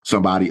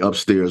 Somebody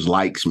upstairs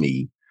likes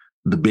me.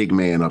 The big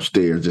man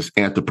upstairs, this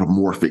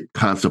anthropomorphic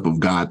concept of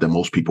God that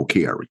most people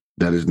carry.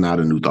 That is not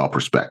a New Thought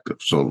perspective.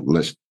 So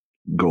let's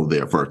go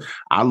there first.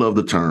 I love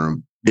the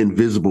term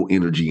invisible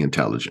energy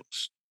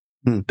intelligence.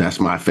 That's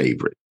my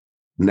favorite.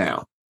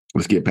 Now,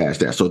 let's get past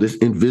that. So this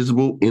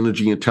invisible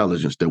energy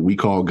intelligence that we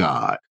call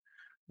God,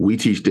 we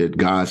teach that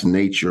God's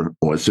nature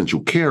or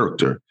essential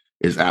character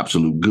is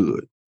absolute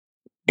good.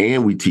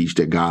 And we teach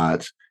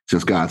that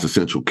since God's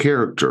essential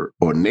character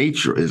or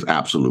nature is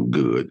absolute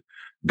good,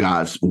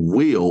 God's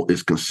will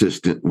is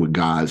consistent with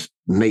God's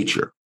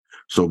nature.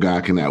 So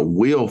God cannot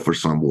will for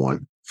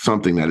someone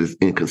something that is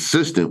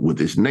inconsistent with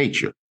his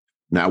nature.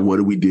 Now, what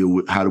do we deal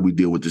with? How do we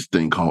deal with this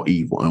thing called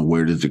evil, and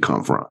where does it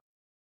come from?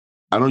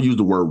 I don't use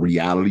the word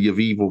reality of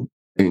evil.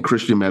 In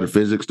Christian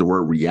metaphysics, the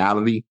word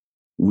reality,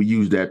 we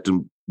use that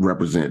to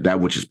represent that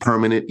which is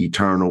permanent,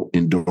 eternal,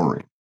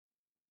 enduring.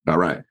 All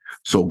right.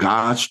 So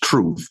God's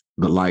truth,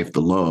 the life,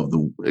 the love,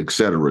 et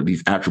cetera,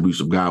 these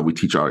attributes of God we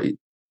teach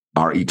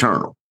are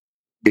eternal.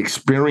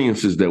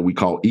 Experiences that we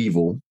call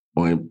evil,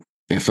 and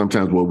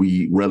sometimes what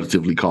we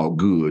relatively call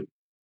good,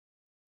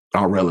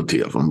 are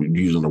relative. I'm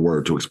using the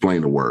word to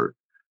explain the word.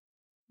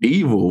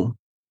 Evil,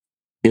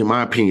 in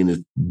my opinion,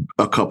 is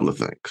a couple of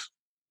things.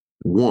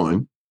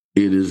 One,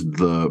 it is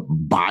the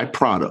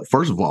byproduct.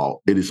 First of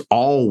all, it is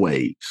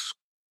always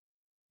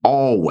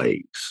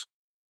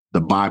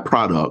the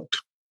byproduct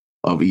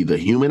of either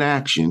human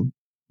action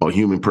or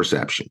human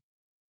perception.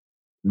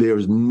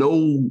 There's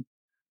no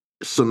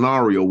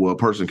scenario where a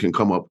person can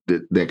come up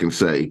that can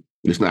say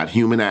it's not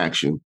human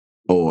action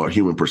or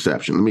human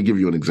perception. Let me give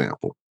you an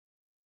example.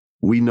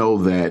 We know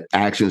that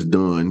actions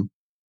done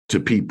to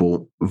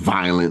people,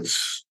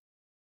 violence,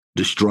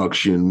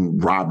 destruction,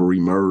 robbery,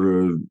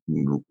 murder,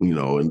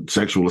 and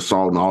sexual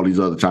assault and all these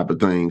other type of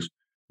things,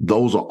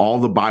 those are all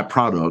the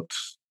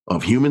byproducts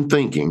of human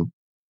thinking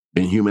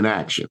and human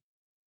action.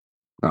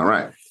 All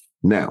right.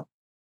 Now,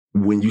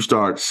 when you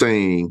start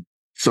saying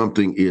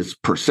something is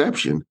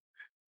perception,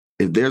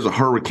 if there's a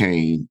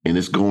hurricane and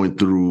it's going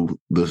through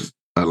the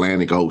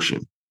Atlantic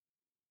Ocean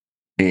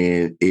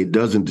and it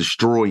doesn't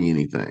destroy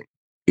anything,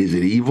 is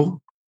it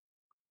evil?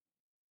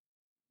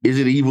 Is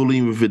it evil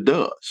even if it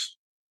does?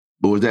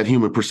 Or is that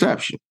human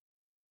perception?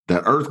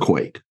 That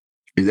earthquake,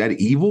 is that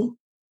evil?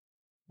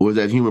 Or is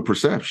that human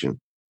perception?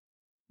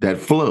 That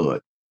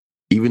flood,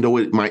 even though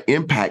it might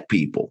impact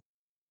people,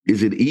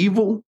 is it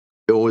evil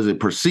or is it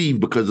perceived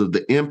because of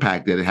the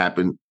impact that it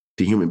happened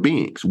to human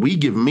beings? We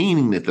give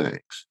meaning to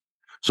things.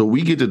 So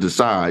we get to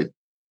decide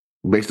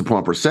based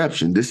upon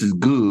perception, this is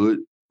good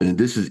and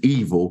this is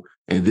evil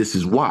and this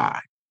is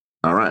why.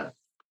 All right.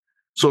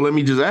 So let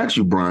me just ask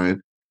you,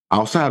 Brian,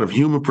 outside of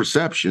human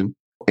perception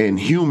and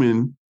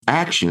human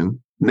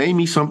action, name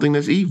me something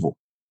that's evil.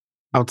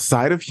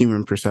 Outside of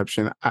human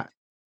perception, I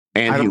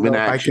don't human know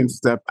if action.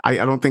 I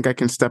don't think I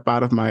can step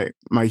out of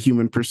my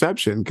human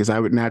perception, because I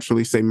would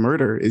naturally say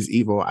murder is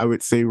evil. I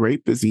would say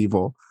rape is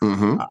evil.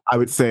 Mm-hmm. I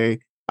would say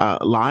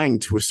lying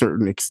to a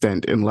certain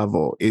extent and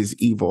level is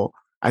evil.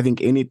 I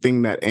think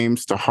anything that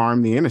aims to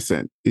harm the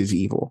innocent is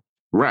evil.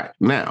 Right.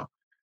 Now,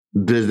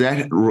 does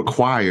that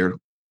require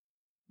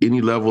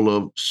any level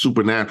of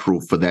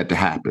supernatural for that to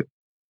happen?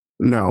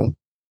 No.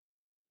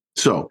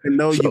 So,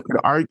 you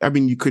could argue,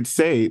 you could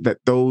say that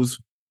those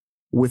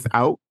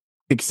without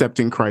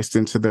accepting Christ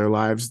into their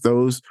lives,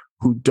 those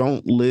who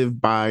don't live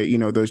by,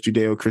 those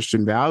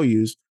Judeo-Christian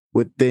values,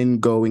 would then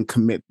go and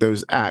commit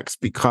those acts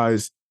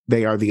because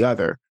they are the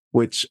other,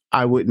 which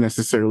I wouldn't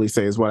necessarily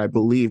say is what I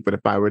believe. But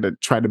if I were to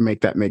try to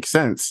make that make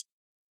sense,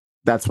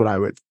 that's what I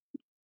would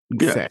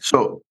say.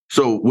 So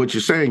what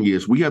you're saying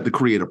is we have to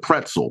create a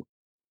pretzel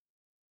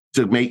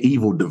to make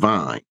evil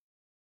divine.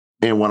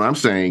 And what I'm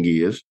saying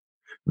is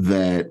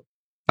that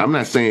I'm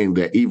not saying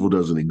that evil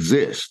doesn't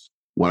exist.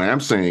 What I am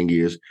saying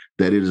is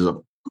that it is a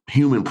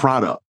human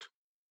product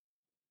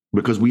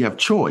because we have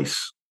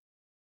choice,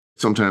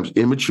 sometimes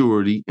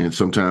immaturity and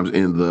sometimes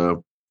in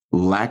the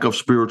lack of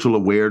spiritual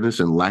awareness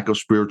and lack of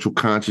spiritual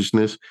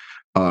consciousness,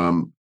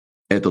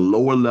 at the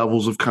lower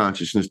levels of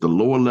consciousness, the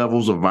lower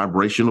levels of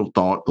vibrational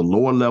thought, the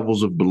lower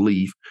levels of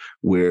belief,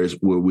 where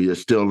we are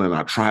still in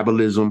our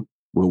tribalism,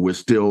 where we're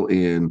still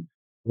in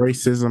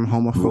racism,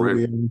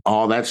 homophobia,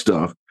 all that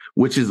stuff,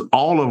 which is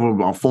all of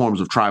them are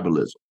forms of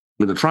tribalism.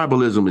 And the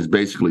tribalism is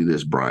basically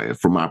this, Brian,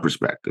 from my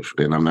perspective,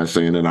 and I'm not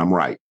saying that I'm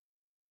right.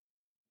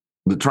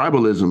 The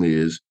tribalism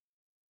is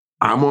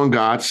I'm on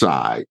God's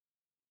side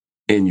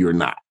and you're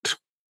not.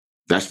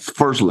 That's the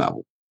first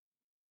level.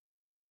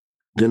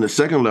 Then the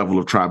second level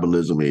of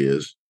tribalism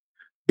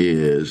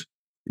is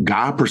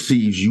God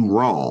perceives you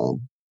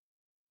wrong,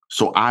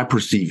 so I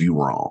perceive you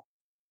wrong.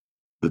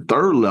 The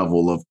third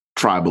level of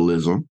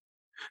tribalism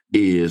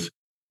is,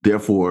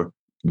 therefore,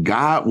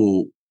 God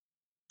will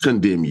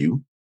condemn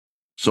you,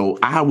 so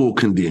I will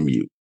condemn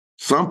you.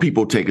 Some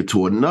people take it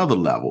to another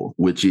level,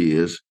 which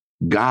is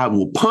God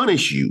will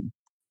punish you,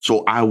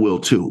 so I will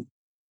too.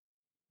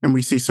 And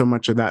we see so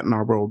much of that in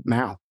our world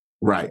now.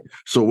 Right.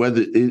 So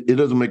whether it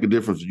doesn't make a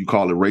difference if you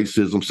call it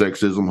racism,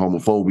 sexism,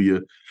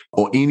 homophobia,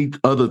 or any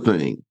other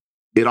thing,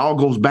 it all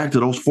goes back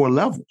to those four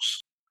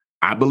levels.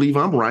 I believe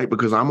I'm right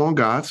because I'm on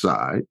God's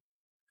side.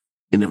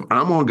 And if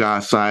I'm on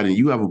God's side and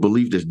you have a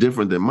belief that's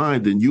different than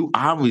mine, then you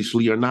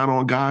obviously are not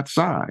on God's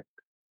side.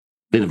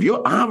 And if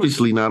you're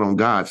obviously not on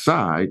God's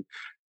side,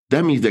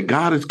 that means that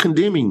God is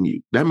condemning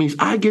you. That means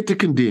I get to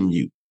condemn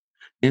you.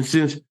 And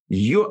since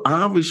you're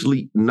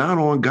obviously not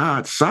on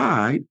God's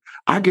side,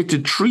 I get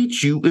to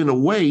treat you in a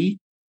way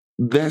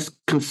that's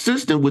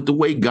consistent with the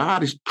way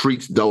God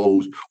treats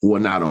those who are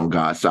not on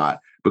God's side,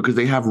 because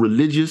they have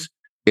religious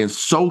and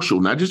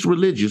social, not just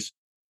religious,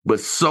 but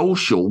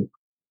social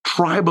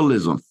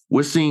tribalism.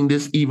 We're seeing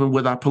this even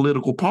with our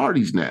political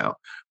parties now,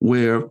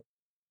 where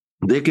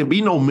there can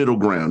be no middle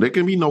ground. There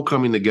can be no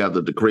coming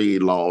together to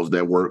create laws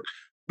that work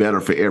better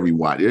for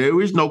everybody.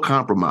 There is no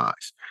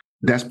compromise.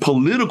 That's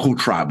political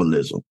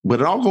tribalism, but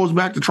it all goes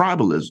back to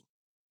tribalism.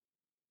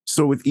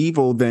 So with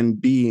evil then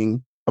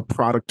being a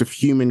product of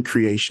human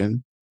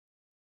creation,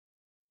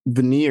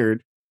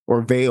 veneered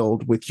or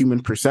veiled with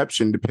human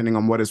perception, depending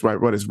on what is right,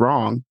 what is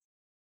wrong,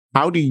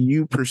 how do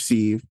you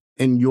perceive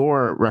in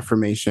your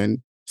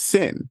Reformation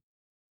sin?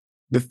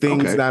 The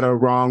things that are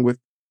wrong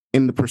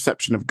in the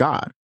perception of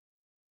God,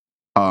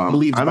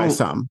 believed by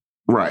some.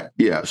 Right.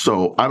 Yeah.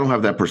 So I don't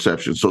have that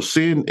perception. So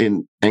sin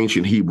in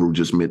ancient Hebrew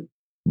just meant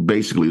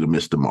basically to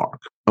miss the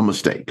mark, a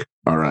mistake.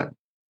 All right.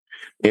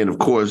 And of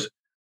course,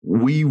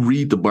 we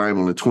read the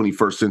Bible in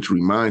 21st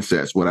century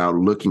mindsets without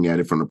looking at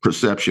it from the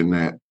perception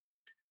that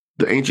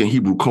the ancient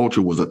Hebrew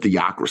culture was a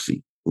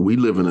theocracy. We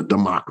live in a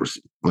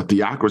democracy. A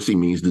theocracy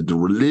means that the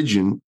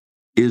religion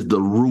is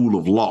the rule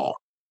of law.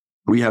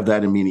 We have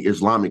that in many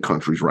Islamic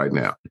countries right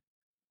now.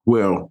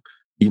 Well,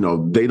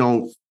 they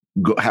don't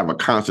have a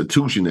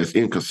constitution that's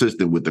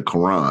inconsistent with the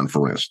Quran,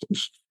 for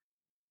instance,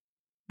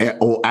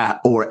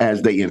 or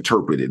as they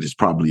interpret it is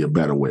probably a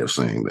better way of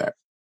saying that.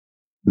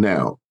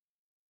 Now,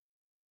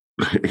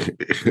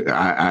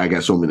 I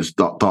got so many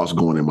thoughts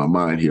going in my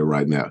mind here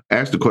right now.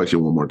 Ask the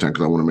question one more time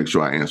because I want to make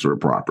sure I answer it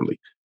properly.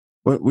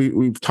 Well,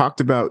 we've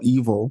talked about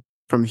evil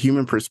from the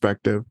human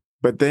perspective,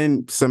 but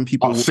then some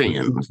people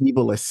sin.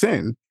 Evil as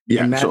sin.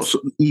 Yeah, and that's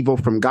evil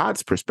from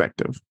God's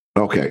perspective.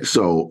 Okay,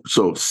 so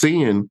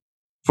sin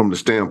from the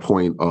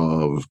standpoint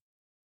of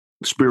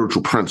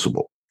spiritual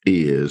principle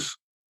is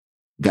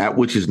that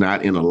which is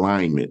not in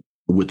alignment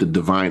with the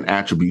divine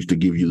attributes to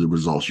give you the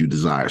results you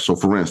desire. So,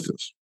 for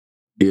instance,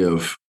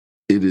 if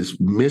it is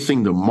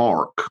missing the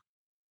mark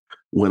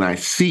when I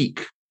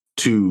seek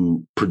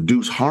to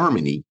produce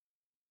harmony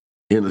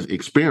in an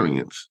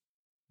experience,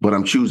 but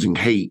I'm choosing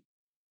hate,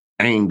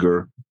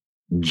 anger,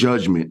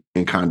 judgment,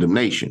 and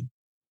condemnation.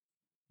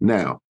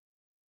 Now,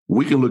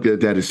 we can look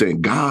at that as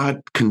saying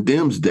God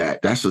condemns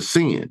that. That's a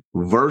sin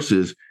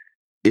versus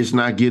it's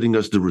not getting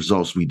us the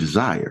results we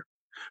desire.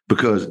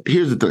 Because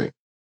here's the thing,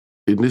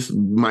 and this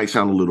might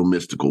sound a little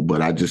mystical,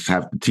 but I just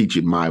have to teach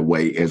it my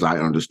way as I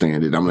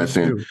understand it. I'm not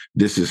saying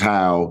this is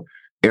how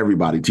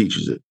everybody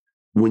teaches it.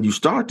 When you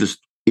start this,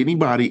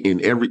 anybody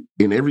in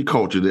every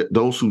culture, that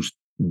those who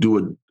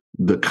do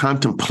the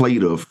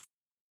contemplative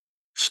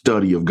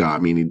study of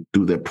God, meaning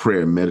through their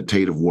prayer and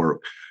meditative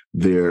work,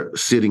 they're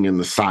sitting in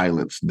the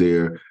silence,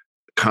 their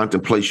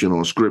contemplation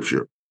on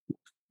scripture,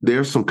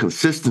 there's some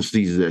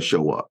consistencies that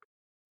show up.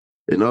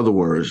 In other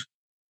words,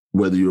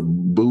 whether you're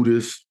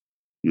Buddhist,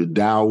 you're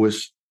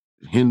Taoist,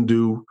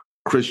 Hindu,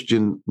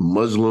 Christian,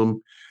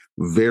 Muslim,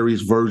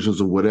 various versions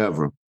of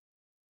whatever,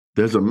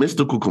 there's a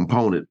mystical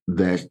component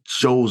that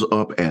shows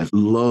up as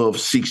love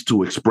seeks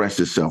to express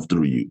itself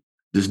through you.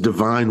 This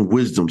divine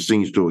wisdom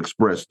seems to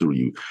express through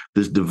you.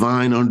 This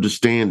divine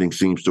understanding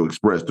seems to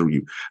express through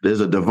you.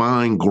 There's a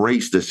divine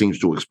grace that seems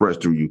to express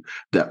through you.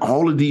 That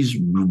all of these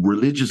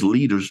religious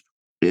leaders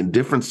in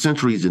different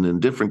centuries and in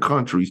different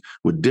countries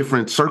with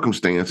different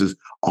circumstances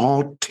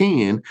all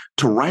tend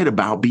to write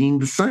about being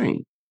the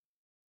same.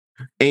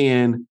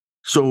 And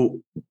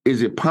so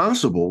is it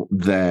possible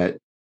that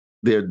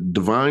they're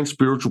divine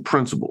spiritual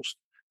principles,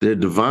 they're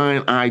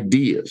divine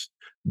ideas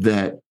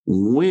that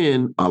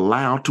when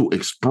allowed to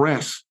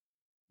express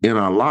in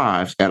our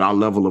lives at our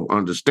level of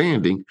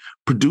understanding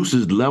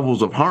produces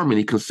levels of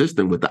harmony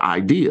consistent with the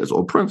ideas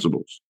or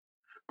principles?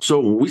 So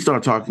when we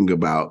start talking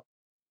about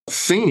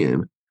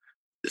sin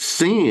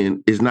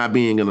is not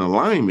being in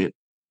alignment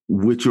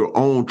with your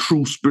own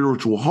true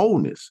spiritual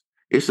wholeness.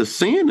 It's a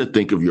sin to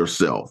think of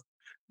yourself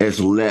as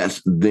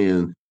less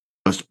than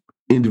an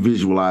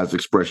individualized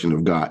expression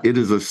of God. It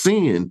is a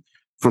sin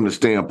from the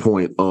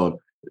standpoint of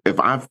if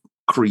I've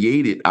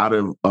created out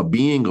of a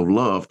being of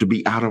love to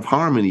be out of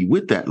harmony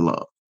with that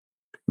love.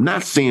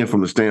 Not sin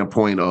from the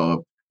standpoint of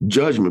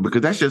judgment,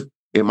 because that's just,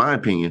 in my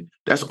opinion,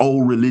 that's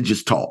old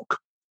religious talk.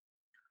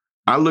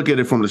 I look at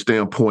it from the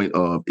standpoint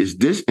of, is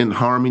this in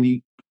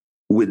harmony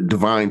with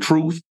divine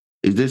truth?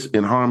 Is this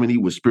in harmony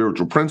with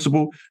spiritual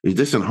principle? Is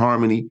this in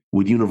harmony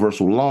with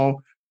universal law,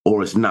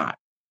 or it's not?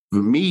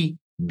 For me,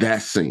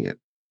 that's sin.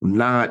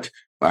 Not,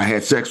 I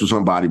had sex with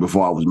somebody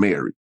before I was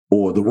married,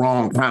 or the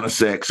wrong kind of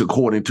sex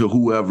according to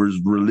whoever's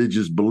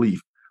religious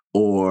belief,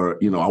 or,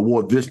 I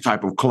wore this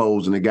type of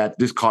clothes and it got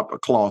this type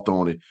of cloth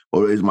on it,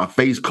 or is my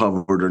face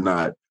covered or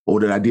not, or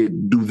that I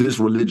did do this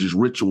religious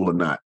ritual or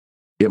not.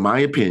 In my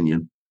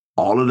opinion,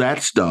 all of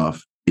that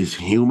stuff is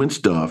human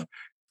stuff,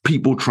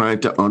 people trying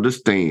to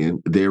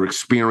understand their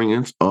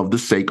experience of the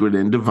sacred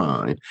and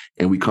divine,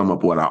 and we come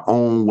up with our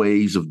own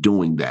ways of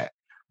doing that.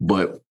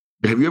 But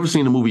have you ever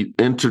seen the movie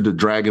Enter the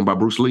Dragon by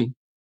Bruce Lee?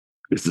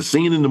 It's the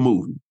scene in the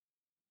movie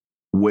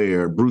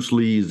where Bruce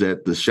Lee is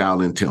at the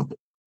Shaolin Temple,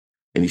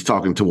 and he's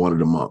talking to one of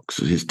the monks,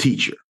 his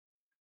teacher,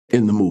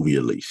 in the movie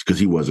at least, because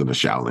he wasn't a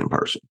Shaolin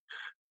person.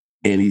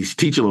 And he's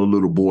teaching a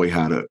little boy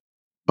how to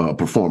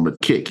perform a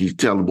kick. He's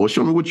telling the boy,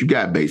 show me what you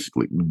got,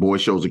 basically. The boy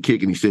shows a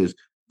kick, and he says,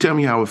 tell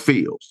me how it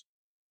feels.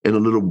 And the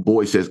little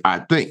boy says, I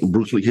think.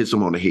 Bruce Lee hits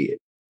him on the head.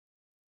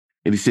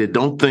 And he said,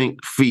 don't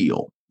think,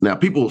 feel. Now,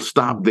 people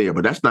stop there,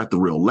 but that's not the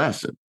real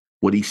lesson.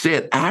 What he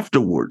said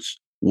afterwards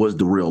was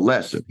the real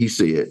lesson. He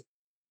said,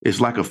 it's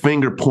like a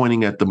finger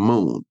pointing at the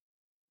moon.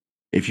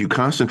 If you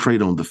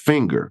concentrate on the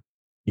finger,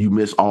 you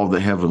miss all the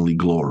heavenly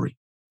glory,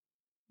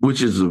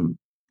 which is an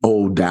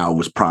old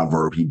Taoist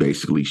proverb he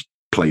basically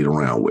played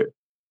around with.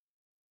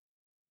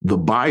 The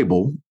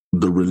Bible,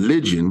 the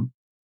religion,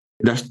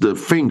 that's the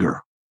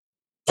finger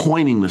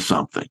pointing to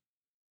something.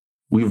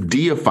 We've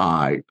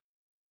deified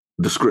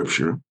the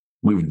scripture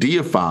We've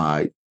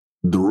deified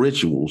the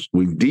rituals.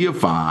 We've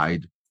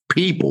deified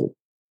people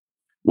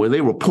where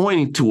they were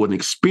pointing to an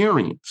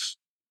experience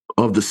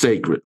of the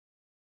sacred,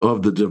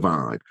 of the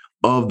divine,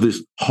 of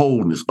this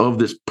wholeness, of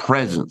this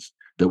presence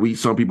that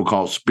some people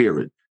call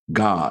spirit,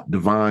 God,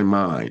 divine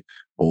mind,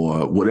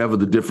 or whatever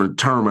the different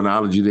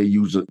terminology they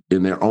use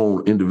in their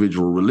own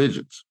individual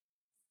religions.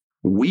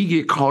 We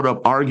get caught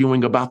up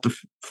arguing about the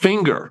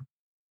finger,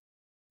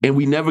 and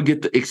we never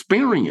get the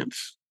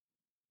experience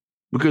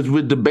because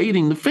we're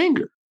debating the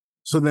finger.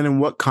 So then in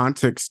what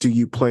context do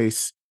you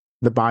place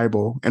the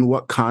Bible, and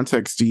what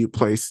context do you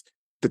place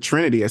the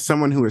Trinity, as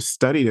someone who has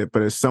studied it,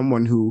 but as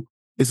someone who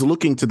is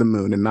looking to the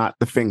moon and not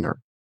the finger?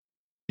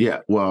 Yeah,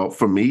 well,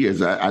 for me,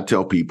 as I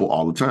tell people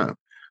all the time,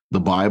 the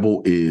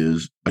Bible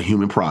is a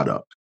human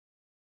product.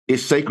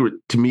 It's sacred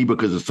to me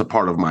because it's a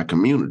part of my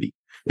community.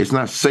 It's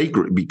not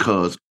sacred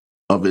because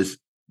of its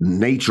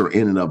nature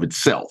in and of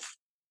itself,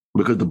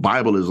 because the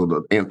Bible is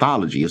an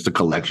anthology. It's a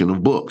collection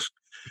of books.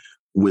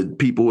 With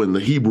people in the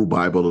Hebrew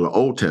Bible or the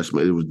Old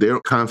Testament, it was their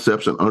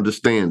concepts and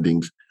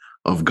understandings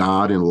of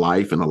God and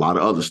life and a lot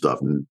of other stuff,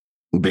 and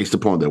based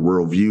upon their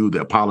worldview,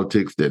 their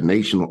politics, their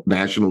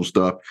national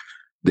stuff,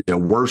 their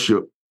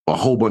worship, a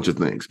whole bunch of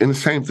things. And the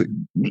same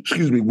thing,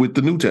 with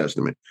the New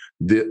Testament,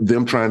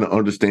 them trying to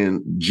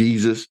understand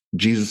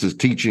Jesus's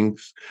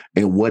teachings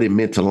and what it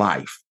meant to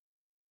life.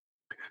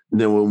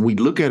 Now, when we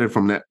look at it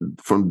from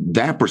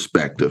that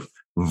perspective,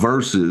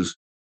 versus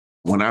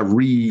when I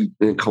read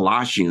in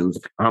Colossians,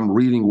 I'm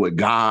reading what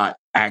God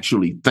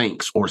actually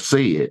thinks or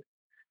said,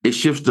 it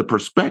shifts the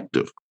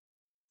perspective.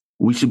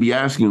 We should be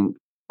asking,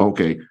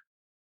 okay,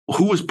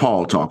 who is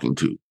Paul talking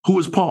to? Who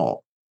is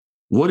Paul?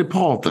 What did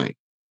Paul think?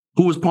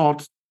 Who is Paul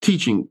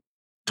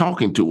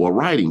talking to or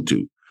writing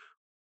to?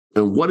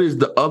 And what is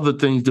the other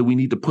things that we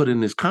need to put in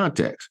this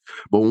context?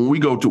 But when we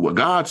go to what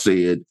God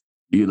said,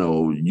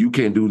 you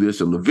can't do this,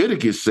 and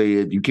Leviticus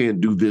said you can't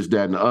do this,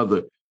 that, and the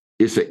other,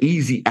 it's an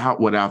easy out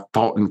without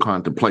thought and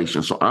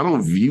contemplation. So I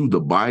don't view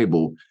the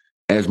Bible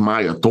as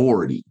my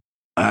authority.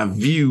 I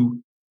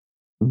view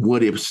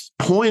what it's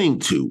pointing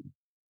to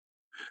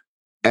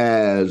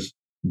as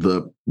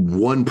the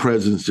one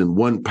presence and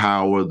one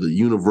power, the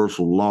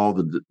universal law,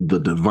 the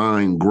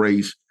divine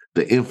grace,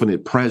 the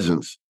infinite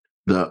presence,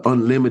 the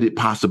unlimited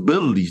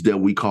possibilities that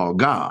we call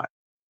God.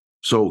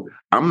 So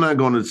I'm not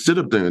going to sit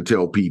up there and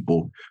tell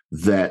people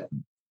that,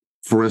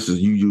 for instance,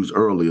 you used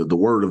earlier the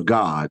word of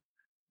God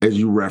as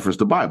you reference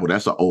the Bible.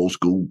 That's an old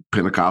school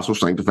Pentecostal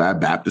sanctified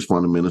Baptist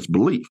fundamentalist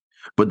belief.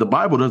 But the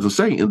Bible doesn't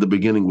say in the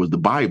beginning was the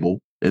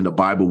Bible, and the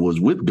Bible was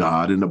with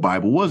God, and the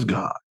Bible was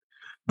God.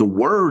 The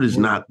word is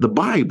not the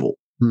Bible.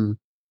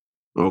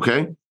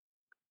 Okay?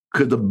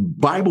 Because the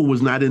Bible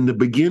was not in the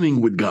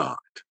beginning with God.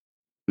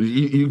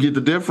 You get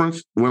the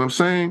difference? What I'm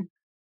saying?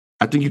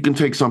 I think you can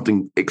take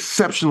something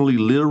exceptionally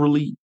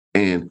literally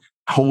and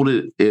hold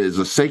it as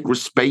a sacred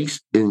space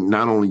in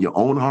not only your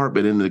own heart,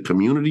 but in the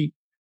community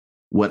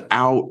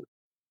without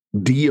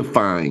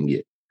deifying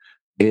it.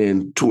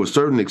 And to a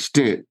certain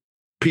extent,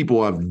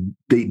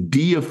 they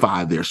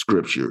deify their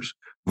scriptures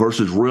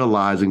versus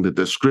realizing that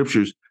the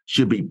scriptures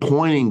should be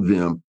pointing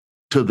them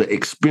to the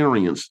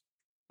experience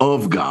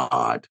of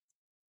God.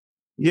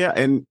 Yeah,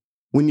 and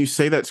when you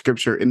say that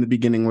scripture, in the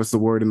beginning was the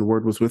Word, and the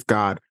Word was with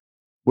God,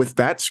 with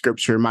that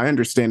scripture, my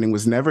understanding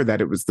was never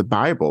that it was the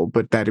Bible,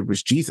 but that it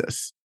was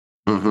Jesus.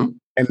 Mm-hmm.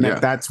 And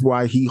that's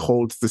why he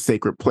holds the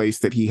sacred place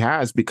that he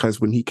has, because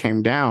when he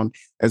came down,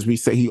 as we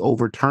say, he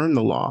overturned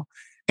the law,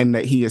 and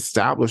that he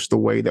established the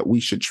way that we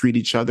should treat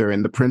each other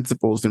and the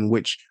principles in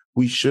which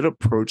we should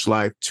approach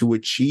life to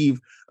achieve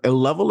a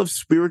level of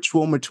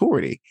spiritual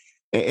maturity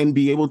and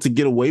be able to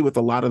get away with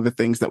a lot of the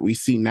things that we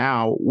see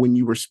now. When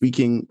you were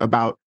speaking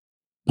about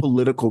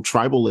political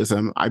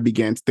tribalism, I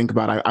began to think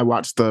about, I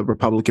watched the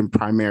Republican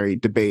primary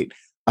debate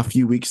a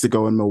few weeks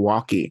ago in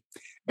Milwaukee,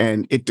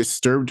 and it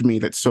disturbed me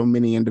that so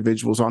many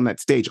individuals on that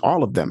stage,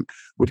 all of them,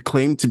 would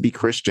claim to be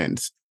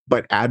Christians,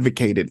 but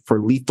advocated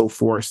for lethal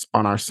force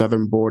on our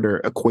southern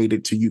border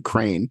equated to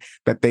Ukraine,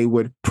 that they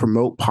would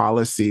promote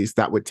policies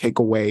that would take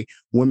away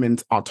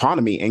women's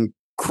autonomy and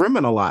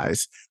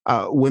criminalize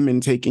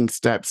women taking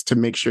steps to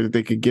make sure that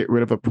they could get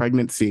rid of a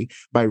pregnancy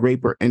by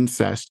rape or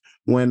incest.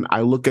 When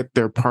I look at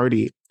their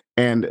party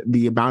and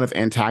the amount of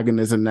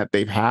antagonism that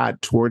they've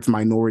had towards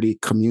minority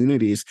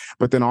communities,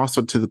 but then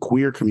also to the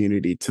queer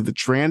community, to the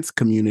trans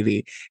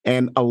community.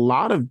 And a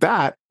lot of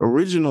that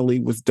originally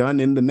was done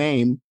in the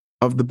name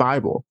of the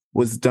Bible,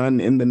 was done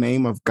in the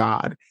name of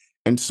God.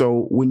 And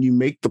so when you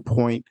make the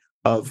point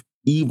of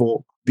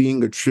evil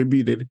being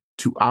attributed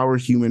to our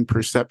human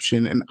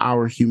perception and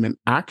our human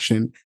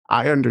action,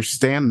 I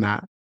understand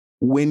that.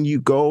 When you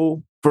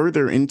go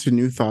further into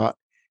New Thought,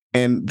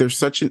 and there's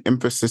such an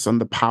emphasis on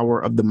the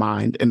power of the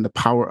mind and the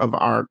power of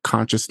our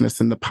consciousness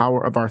and the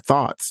power of our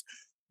thoughts,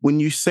 when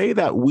you say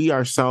that we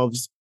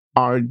ourselves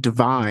are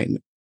divine,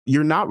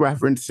 you're not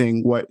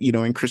referencing what,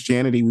 in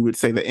Christianity, we would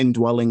say the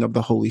indwelling of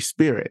the Holy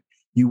Spirit.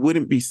 You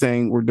wouldn't be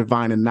saying we're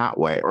divine in that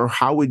way. Or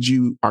how would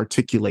you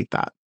articulate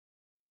that?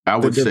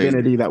 The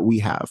divinity that we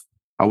have.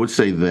 I would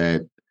say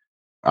that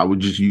I would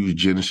just use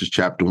Genesis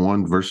chapter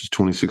 1, verses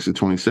 26 and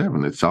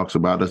 27. It talks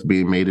about us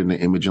being made in the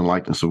image and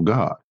likeness of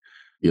God.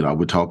 I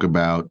would talk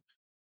about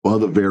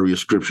other various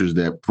scriptures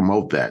that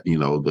promote that,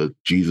 the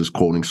Jesus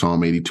quoting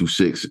Psalm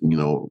 82:6,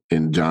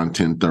 in John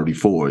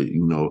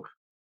 10:34,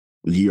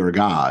 ye are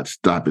gods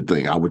type of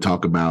thing. I would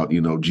talk about,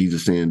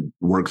 Jesus saying,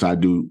 works I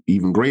do,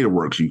 even greater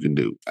works you can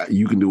do.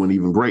 You can do an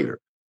even greater.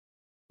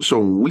 So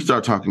when we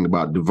start talking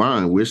about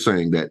divine, we're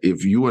saying that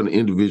if you are an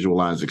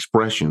individualized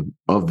expression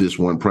of this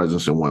one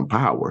presence and one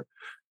power,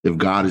 if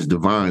God is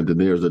divine, then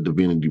there's a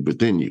divinity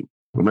within you.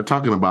 I'm not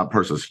talking about a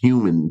person's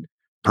human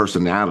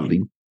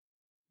personality.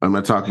 I'm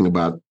not talking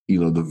about,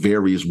 the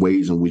various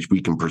ways in which we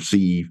can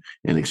perceive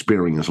and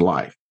experience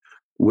life.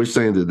 We're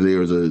saying that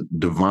there's a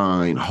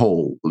divine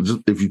whole. Just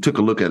if you took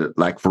a look at it,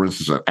 like, for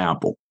instance, an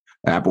apple.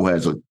 Apple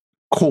has a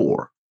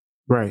core.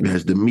 Right. It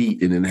has the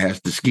meat and then it has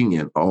the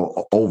skin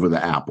over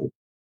the apple.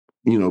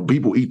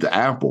 People eat the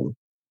apple,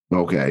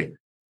 okay,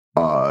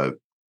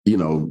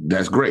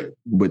 that's great.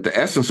 But the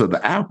essence of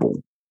the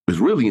apple is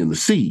really in the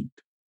seed,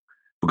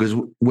 because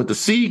what the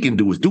seed can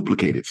do is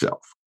duplicate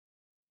itself.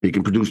 It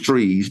can produce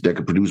trees that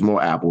can produce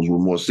more apples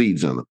with more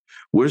seeds in them.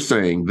 We're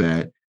saying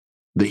that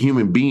the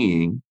human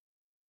being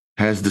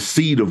has the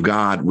seed of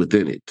God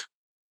within it,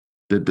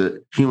 that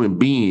the human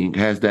being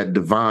has that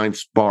divine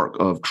spark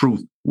of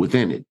truth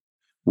within it.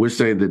 We're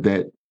saying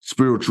that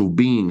spiritual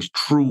being's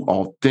true,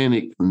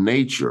 authentic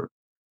nature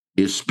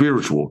is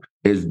spiritual,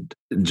 as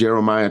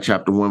Jeremiah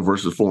chapter 1,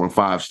 verses 4 and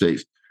 5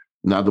 states.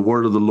 Now the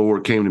word of the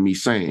Lord came to me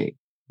saying,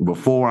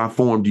 before I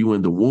formed you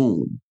in the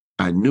womb,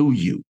 I knew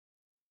you.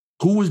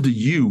 Who is the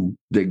you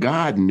that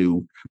God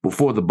knew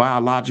before the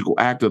biological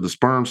act of the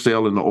sperm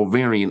cell and the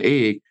ovarian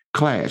egg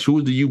clash? Who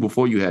is the you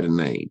before you had a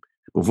name,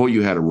 before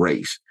you had a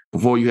race,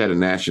 before you had a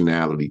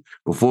nationality,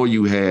 before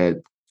you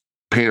had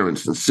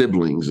parents and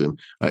siblings and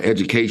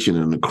education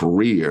and a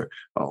career,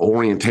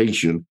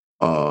 orientation,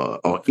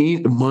 or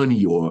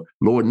money, or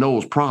Lord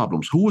knows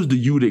problems? Who is the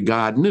you that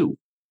God knew?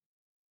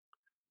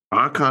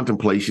 Our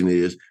contemplation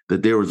is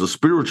that there is a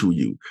spiritual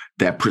you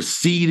that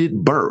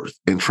preceded birth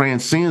and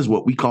transcends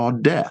what we call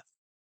death.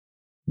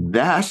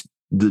 That's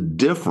the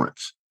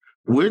difference.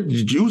 We're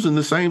using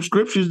the same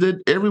scriptures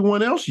that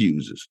everyone else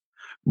uses,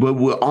 but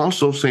we're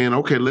also saying,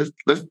 okay,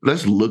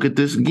 let's look at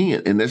this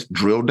again and let's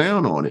drill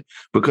down on it,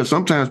 because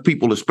sometimes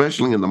people,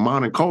 especially in the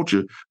modern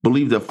culture,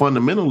 believe that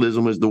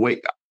fundamentalism is the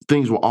way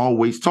things were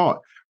always taught.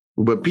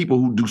 But people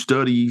who do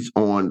studies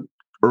on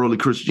early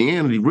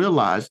Christianity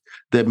realize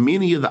that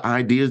many of the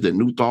ideas that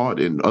New Thought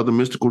and other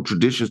mystical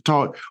traditions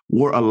taught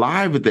were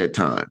alive at that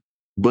time.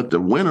 But the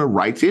winner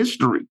writes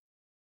history.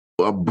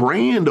 A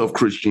brand of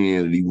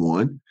Christianity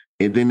won,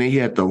 and then they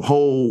had the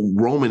whole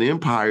Roman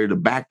Empire to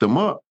back them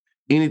up.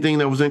 Anything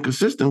that was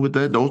inconsistent with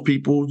that, those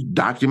people's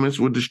documents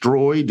were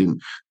destroyed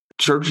and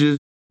churches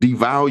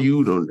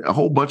devalued, and a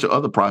whole bunch of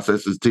other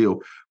processes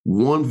till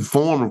one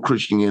form of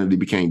Christianity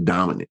became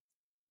dominant.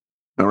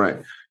 All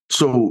right.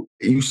 So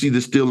you see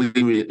this still in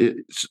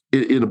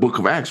the book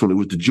of Acts, when it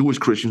was the Jewish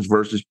Christians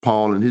versus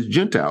Paul and his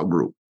Gentile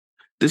group.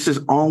 This has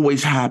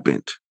always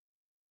happened.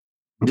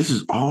 This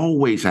has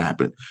always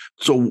happened.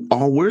 So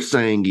all we're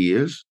saying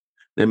is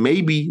that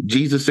maybe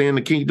Jesus saying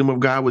the kingdom of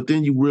God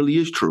within you really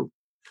is true.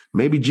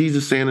 Maybe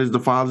Jesus saying it's the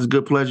Father's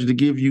good pleasure to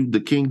give you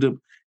the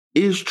kingdom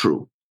is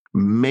true.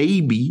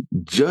 Maybe,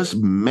 just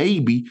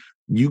maybe,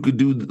 you could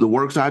do the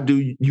works I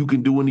do, you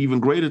can do, and even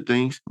greater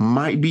things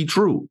might be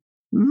true.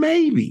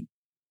 Maybe.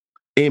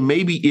 And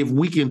maybe if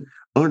we can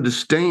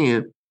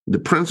understand the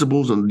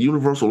principles and the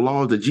universal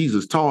laws that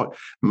Jesus taught,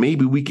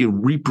 maybe we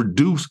can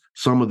reproduce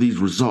some of these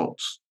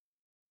results.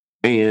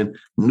 And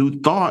New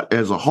Thought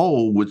as a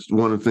whole, which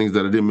one of the things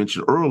that I didn't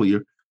mention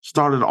earlier,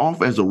 started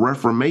off as a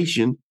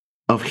reformation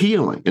of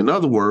healing. In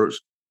other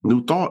words,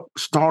 New Thought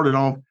started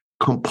off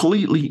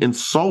completely and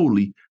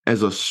solely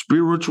as a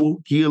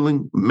spiritual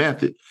healing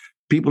method.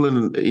 People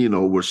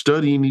were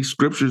studying these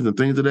scriptures and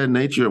things of that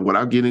nature, and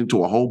without getting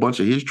into a whole bunch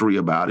of history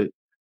about it,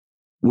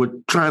 we're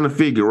trying to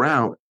figure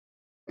out,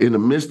 in the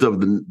midst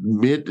of the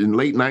mid and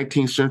late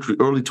 19th century,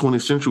 early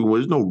 20th century, where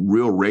there's no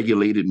real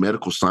regulated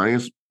medical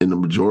science in the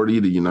majority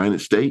of the United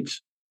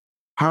States,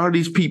 how are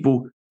these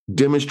people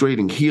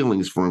demonstrating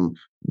healings from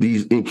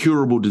these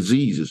incurable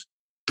diseases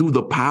through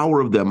the power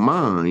of their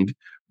mind,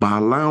 by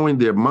allowing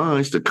their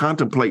minds to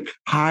contemplate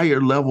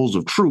higher levels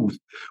of truth,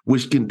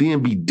 which can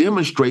then be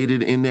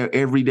demonstrated in their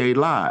everyday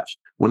lives?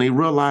 When they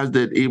realize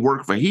that it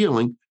worked for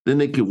healing, then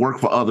they could work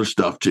for other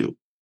stuff too.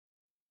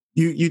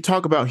 You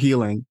talk about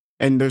healing,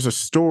 and there's a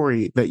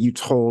story that you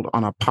told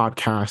on a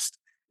podcast,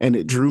 and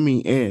it drew me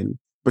in.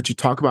 But you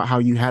talk about how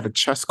you had a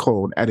chest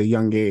cold at a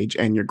young age,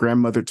 and your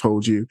grandmother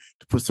told you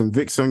to put some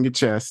Vicks on your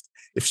chest.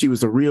 If she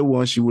was a real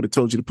one, she would have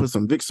told you to put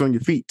some Vicks on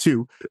your feet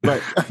too.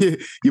 But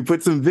you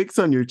put some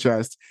Vicks on your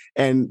chest,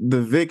 and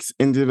the Vicks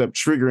ended up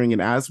triggering an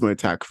asthma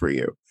attack for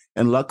you.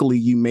 And luckily,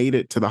 you made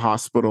it to the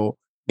hospital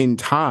in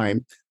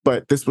time.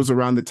 But this was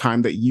around the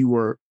time that you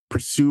were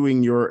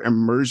pursuing your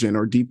immersion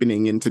or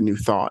deepening into New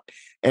Thought.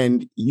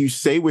 And you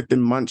say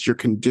within months your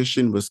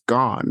condition was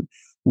gone.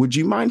 Would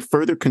you mind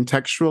further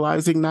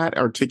contextualizing that,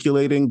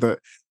 articulating the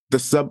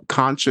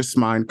subconscious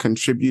mind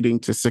contributing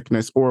to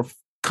sickness or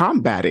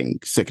combating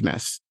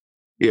sickness?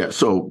 Yeah.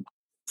 So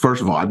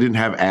first of all, I didn't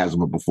have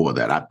asthma before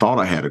that. I thought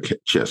I had a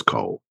chest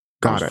cold.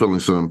 I was feeling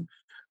some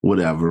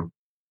whatever.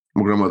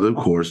 My grandmother, of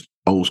course,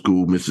 old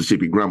school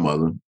Mississippi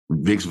grandmother,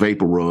 Vicks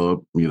Vapor Rub,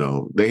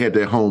 they had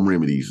their home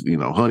remedies,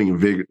 honey and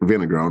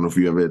vinegar. I don't know if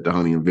you ever had the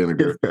honey and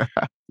vinegar.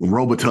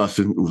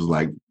 Robitussin was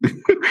like...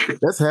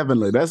 That's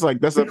heavenly. That's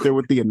up there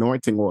with the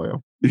anointing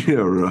oil. Yeah,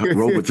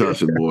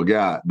 Robitussin, boy,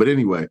 God. But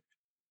anyway,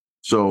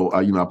 so,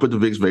 I put the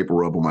Vicks Vapor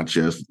Rub on my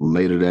chest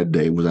later that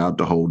day, was out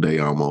the whole day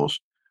almost.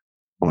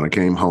 When I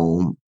came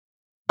home,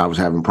 I was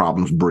having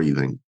problems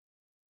breathing.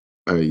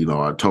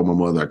 I told my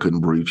mother I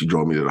couldn't breathe. She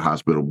drove me to the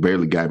hospital,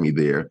 barely got me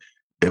there.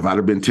 If I'd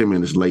have been 10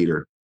 minutes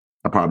later,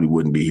 I probably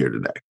wouldn't be here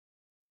today.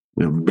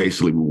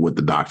 Basically what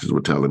the doctors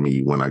were telling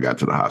me when I got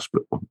to the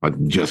hospital. I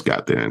just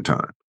got there in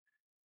time.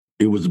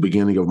 It was the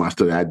beginning of my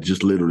study. I'd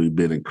just literally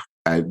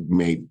I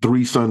made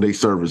 3 Sunday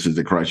services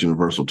at Christ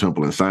Universal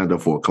Temple and signed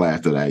up for a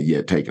class that I had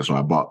yet taken. So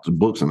I bought the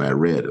books and I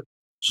read it.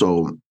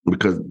 So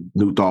because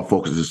New Thought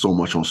focuses so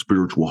much on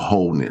spiritual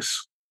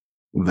wholeness,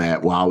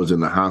 that while I was in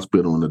the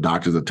hospital and the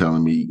doctors are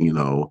telling me,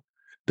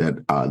 that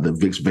the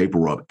Vicks Vapor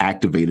Rub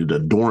activated a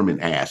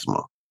dormant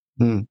asthma.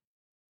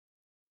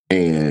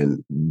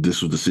 And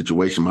this was the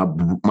situation.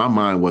 My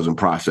mind wasn't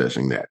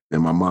processing that.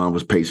 And my mind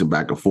was pacing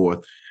back and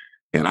forth.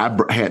 And I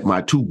had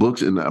my 2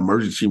 books in the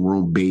emergency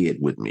room bed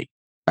with me.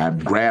 I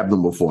grabbed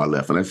them before I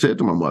left. And I said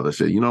to my mother, I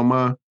said,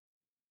 Ma,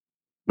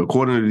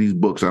 according to these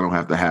books, I don't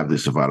have to have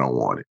this if I don't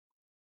want it.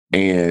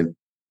 And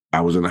I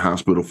was in the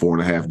hospital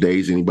 4.5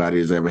 days. Anybody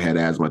that's ever had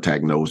asthma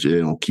attack knows they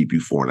don't keep you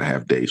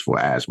 4.5 days for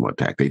an asthma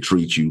attack. They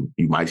treat you.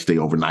 You might stay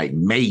overnight,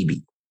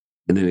 maybe,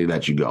 and then they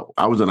let you go.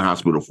 I was in the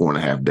hospital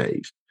 4.5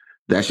 days.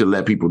 That should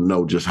let people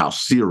know just how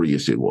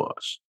serious it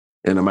was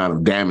and the amount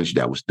of damage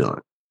that was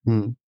done.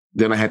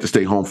 Then I had to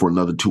stay home for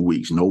another 2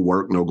 weeks. No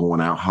work, no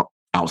going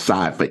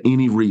outside for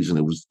any reason.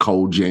 It was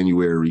cold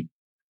January,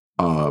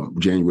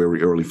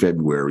 early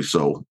February.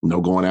 So no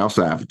going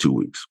outside for 2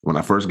 weeks. When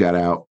I first got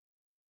out,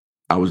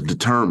 I was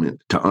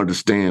determined to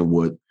understand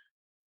what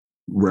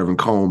Reverend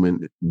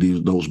Coleman,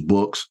 those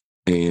books,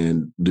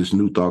 and this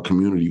New Thought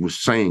community was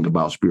saying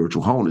about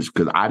spiritual wholeness,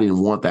 because I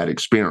didn't want that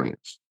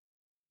experience.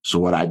 So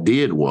what I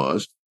did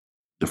was,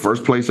 the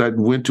first place I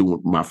went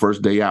to my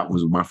first day out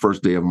was my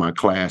first day of my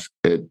class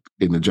in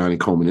the Johnny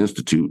Coleman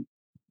Institute,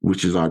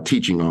 which is our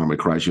teaching arm at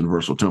Christ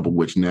Universal Temple,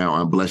 which now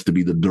I'm blessed to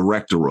be the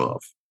director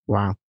of.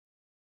 Wow.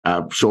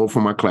 I showed up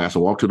for my class. I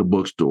walked to the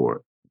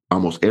bookstore.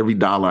 Almost every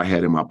dollar I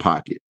had in my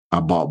pocket,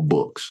 I bought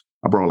books.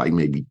 I brought like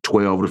maybe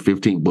 12 to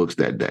 15 books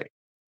that day.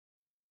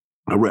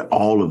 I read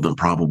all of them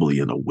probably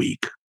in a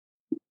week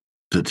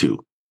to 2.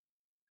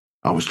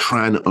 I was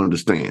trying to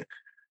understand,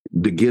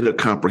 to get a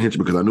comprehension,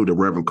 because I knew the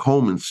Reverend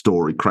Coleman's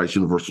story, Christ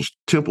Universal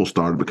Temple,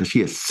 started because she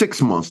had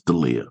 6 months to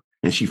live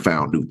and she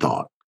found New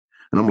Thought.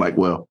 And I'm like,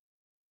 well,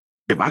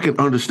 if I can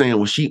understand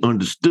what she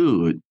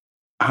understood,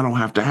 I don't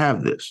have to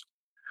have this.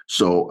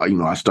 So,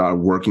 I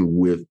started working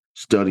with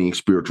studying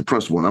spiritual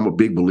principles. And I'm a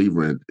big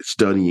believer in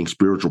studying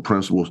spiritual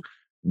principles.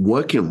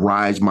 What can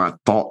rise my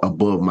thought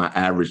above my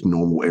average,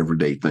 normal,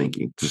 everyday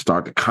thinking, to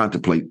start to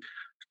contemplate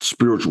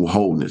spiritual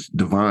wholeness,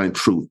 divine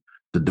truth,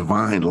 the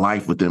divine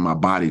life within my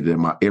body,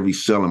 that every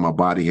cell in my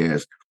body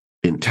has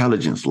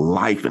intelligence,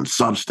 life, and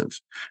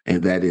substance.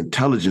 And that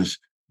intelligence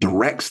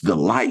directs the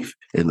life,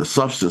 and the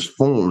substance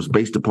forms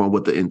based upon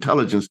what the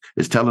intelligence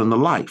is telling the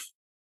life.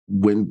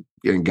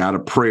 And got a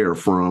prayer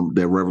from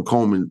that Reverend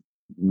Coleman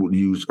would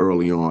use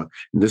early on.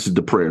 And this is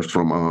the prayers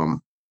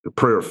from the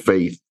prayer of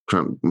faith. I'm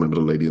trying to remember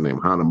the lady's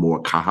name, Hannah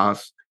Moore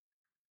Kahas.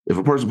 If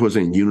a person puts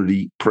in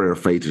unity, prayer of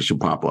faith, it should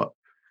pop up.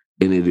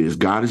 And it is,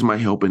 God is my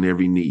help in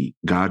every need.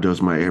 God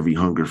does my every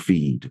hunger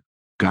feed.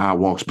 God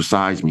walks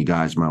beside me,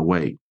 guides my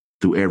way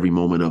through every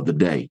moment of the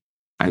day.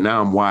 And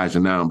now I'm wise,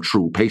 and now I'm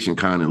true, patient,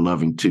 kind, and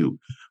loving too.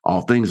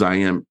 All things I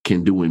am,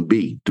 can do, and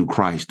be through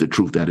Christ, the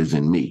truth that is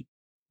in me.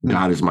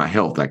 God is my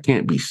health. I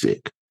can't be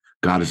sick.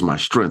 God is my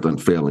strength,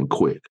 unfailing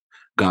quick.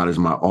 God is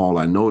my all.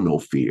 I know no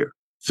fear.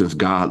 Since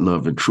God,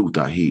 love, and truth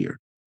are here.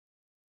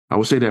 I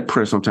would say that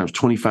prayer sometimes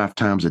 25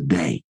 times a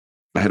day.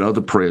 I had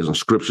other prayers and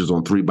scriptures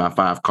on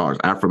 3x5 cards,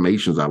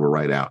 affirmations I would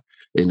write out,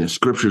 and then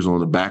scriptures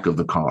on the back of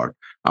the card.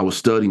 I was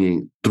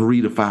studying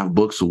 3 to 5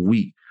 books a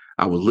week.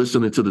 I was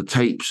listening to the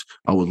tapes.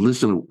 I was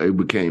listening. It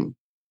became,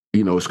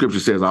 scripture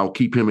says, I'll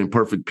keep him in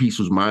perfect peace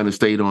whose mind is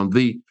stayed on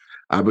thee.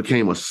 It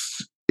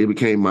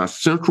became my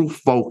central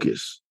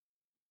focus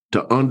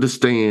to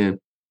understand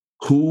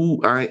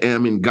who I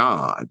am in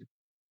God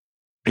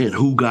and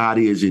who God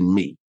is in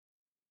me,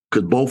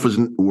 because both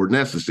were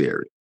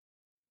necessary.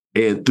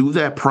 And through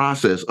that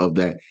process of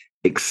that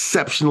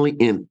exceptionally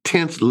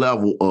intense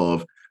level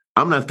of,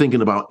 I'm not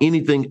thinking about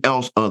anything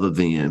else other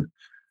than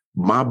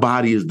my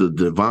body is the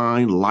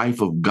divine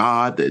life of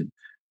God,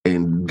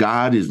 and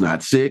God is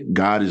not sick.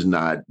 God is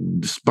not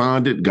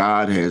despondent.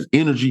 God has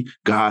energy.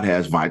 God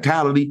has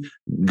vitality.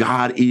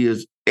 God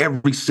is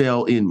every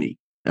cell in me,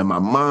 and my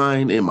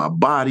mind, and my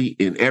body,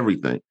 and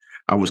everything.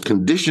 I was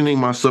conditioning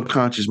my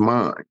subconscious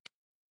mind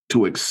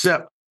to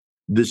accept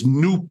this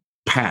new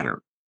pattern,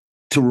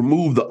 to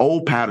remove the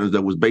old patterns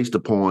that was based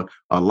upon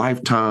a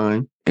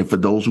lifetime, and for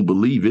those who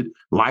believe it,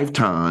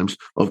 lifetimes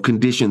of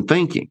conditioned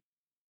thinking.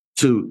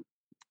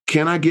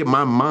 Can I get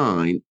my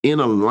mind in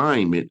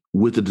alignment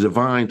with the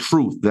divine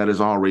truth that is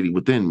already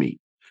within me?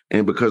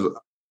 And because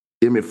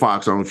Emmett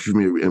Fox, I don't know if you're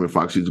familiar with Emmett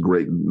Fox, he's a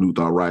great New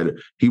Thought writer.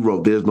 He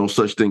wrote, "There's no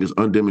such thing as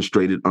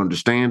undemonstrated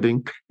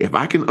understanding. If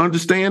I can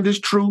understand this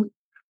truth,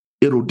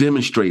 it'll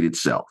demonstrate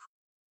itself."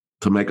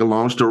 To make a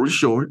long story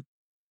short,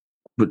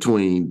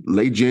 between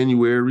late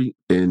January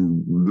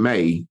and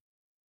May,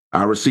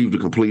 I received a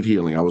complete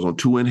healing. I was on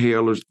 2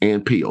 inhalers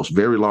and pills,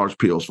 very large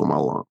pills for my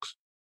lungs.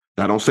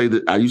 I don't say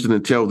that I used to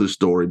tell this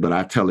story, but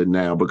I tell it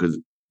now because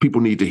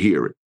people need to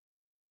hear it.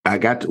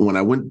 When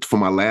I went for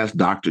my last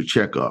doctor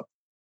checkup,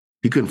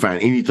 he couldn't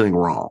find anything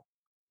wrong.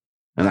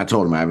 And I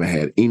told him I haven't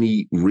had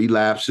any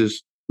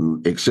relapses,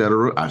 et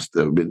cetera.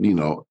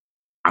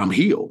 I'm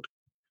healed.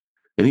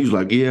 And he was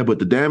like, yeah, but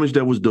the damage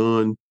that was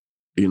done,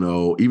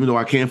 even though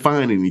I can't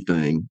find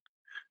anything,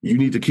 you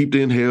need to keep the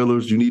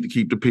inhalers, you need to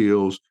keep the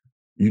pills.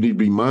 You need to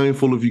be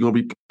mindful if you're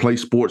going to play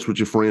sports with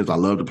your friends. I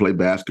love to play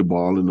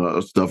basketball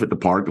and stuff at the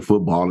park, the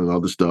football and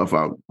other stuff.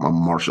 I'm a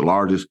martial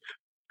artist.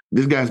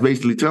 This guy's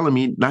basically telling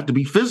me not to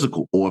be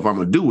physical, or if I'm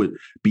going to do it,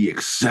 be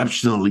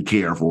exceptionally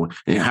careful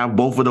and have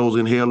both of those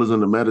inhalers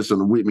and the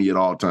medicine with me at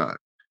all times.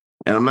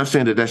 And I'm not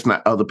saying that that's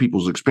not other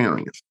people's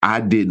experience. I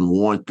didn't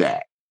want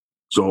that.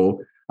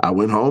 So I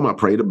went home, I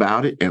prayed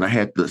about it, and I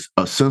had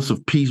a sense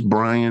of peace,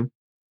 Brian,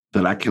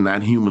 that I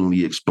cannot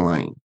humanly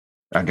explain.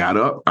 I got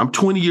up. I'm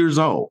 20 years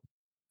old.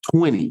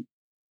 20.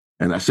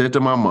 And I said to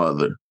my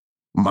mother,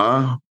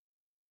 "Ma,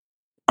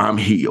 I'm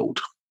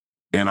healed.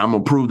 And I'm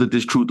going to prove that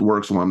this truth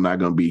works, so I'm not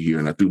going to be here."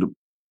 And I threw the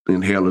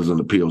inhalers and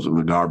the pills in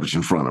the garbage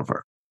in front of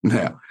her.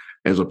 Now,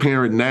 as a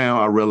parent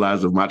now, I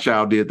realize if my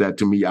child did that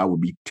to me, I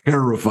would be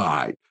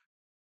terrified.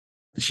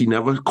 She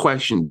never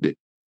questioned it,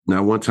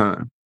 not one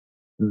time.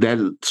 That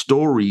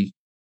story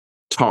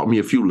taught me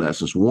a few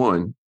lessons.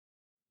 One,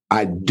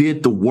 I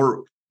did the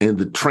work and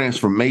the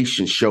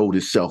transformation showed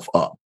itself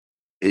up.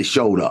 It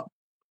showed up.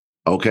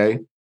 Okay.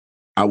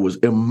 I was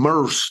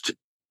immersed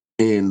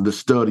in the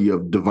study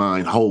of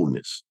divine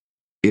wholeness,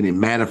 and it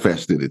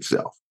manifested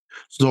itself.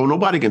 So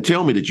nobody can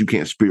tell me that you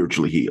can't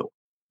spiritually heal.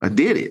 I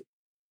did it.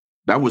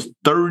 That was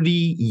 30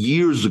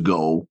 years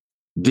ago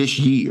this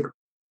year,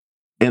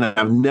 and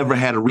I've never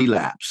had a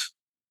relapse.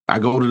 I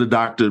go to the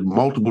doctor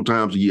multiple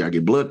times a year. I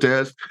get blood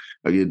tests.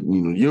 I get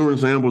urine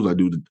samples. I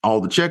do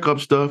all the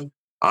checkup stuff.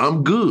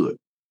 I'm good.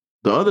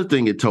 The other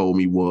thing it told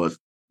me was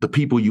the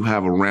people you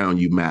have around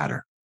you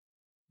matter.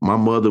 My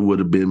mother would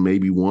have been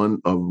maybe one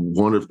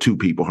of two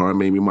people, her and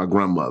maybe my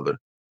grandmother,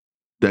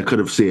 that could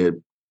have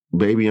said,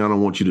 "Baby, I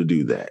don't want you to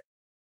do that."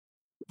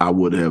 I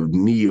would have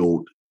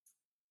kneeled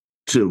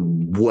to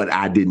what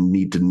I didn't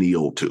need to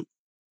kneel to.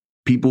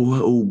 People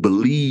who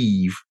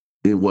believe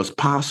in what's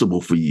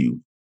possible for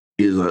you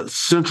is a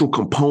central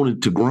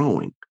component to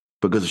growing.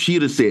 Because if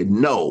she'd have said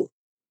no,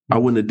 I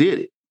wouldn't have did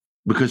it.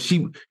 Because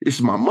it's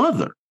my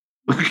mother.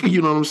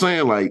 You know what I'm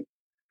saying?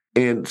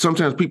 And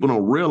sometimes people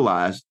don't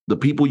realize the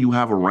people you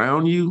have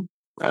around you.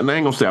 And I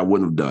ain't gonna say I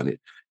wouldn't have done it.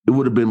 It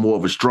would have been more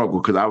of a struggle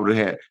because I would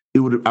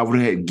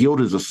have had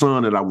guilt as a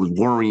son that I was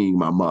worrying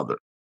my mother.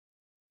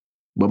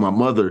 But my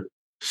mother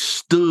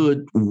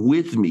stood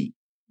with me,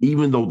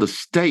 even though the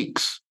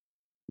stakes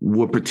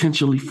were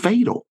potentially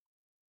fatal.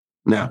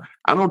 Now,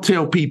 I don't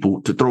tell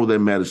people to throw their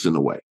medicine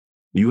away.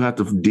 You have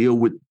to deal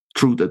with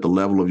truth at the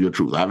level of your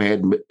truth. I've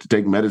had to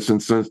take medicine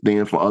since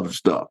then for other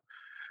stuff.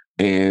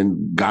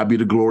 And God be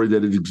the glory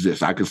that it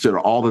exists. I consider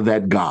all of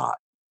that God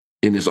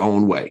in its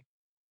own way.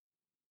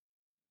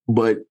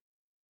 But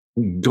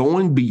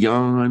going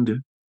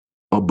beyond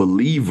a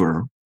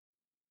believer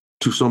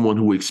to someone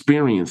who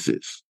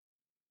experiences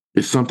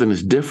is something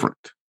that's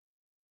different.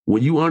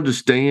 When you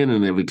understand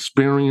and have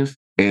experienced,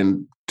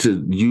 and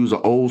to use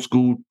an old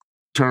school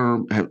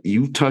term, have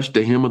you touched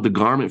the hem of the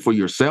garment for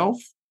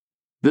yourself,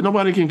 then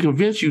nobody can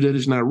convince you that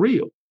it's not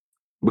real.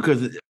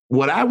 Because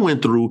what I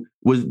went through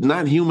was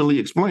not humanly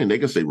explained. They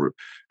can say,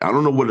 I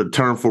don't know what the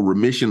term for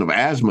remission of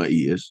asthma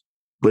is,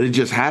 but it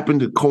just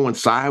happened to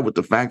coincide with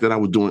the fact that I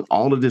was doing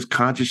all of this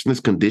consciousness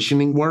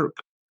conditioning work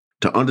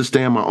to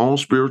understand my own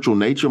spiritual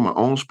nature, my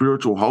own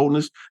spiritual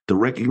wholeness, to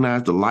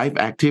recognize the life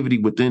activity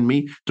within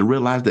me, to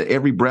realize that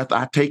every breath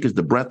I take is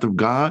the breath of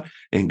God,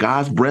 and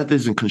God's breath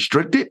isn't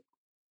constricted.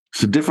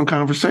 It's a different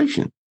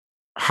conversation.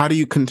 How do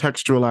you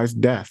contextualize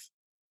death?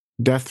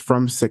 Death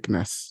from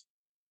sickness?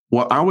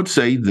 Well, I would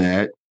say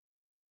that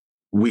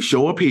we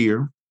show up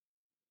here,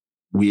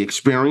 we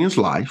experience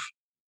life,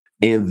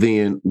 and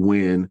then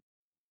when,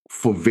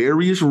 for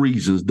various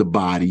reasons, the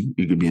body,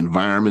 it could be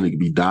environment, it could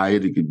be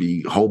diet, it could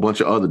be a whole bunch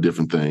of other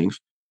different things,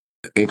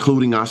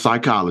 including our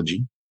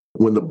psychology,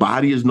 when the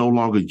body is no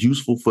longer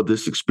useful for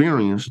this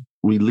experience,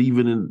 we leave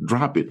it and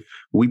drop it.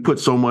 We put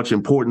so much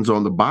importance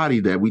on the body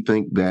that we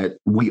think that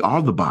we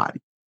are the body.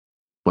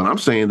 But I'm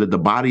saying that the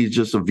body is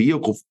just a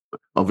vehicle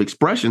of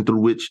expression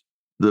through which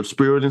the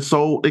spirit and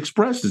soul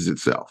expresses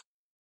itself.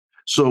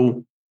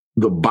 So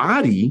the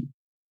body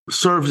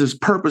serves its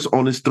purpose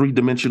on this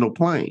three-dimensional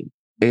plane.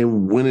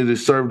 And when it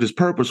has served its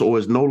purpose or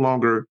is no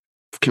longer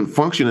can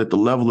function at the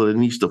level that it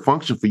needs to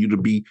function for you to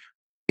be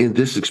in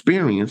this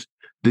experience,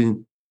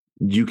 then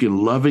you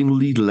can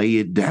lovingly lay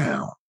it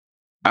down.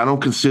 I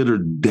don't consider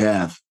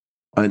death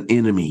an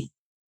enemy.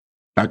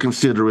 I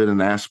consider it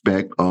an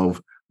aspect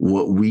of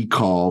what we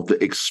call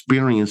the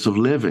experience of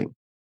living.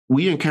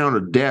 We encounter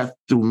death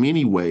through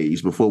many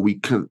ways before we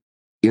can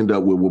end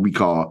up with what we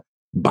call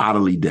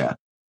bodily death.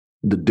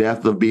 The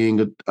death of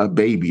being a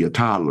baby, a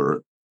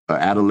toddler, an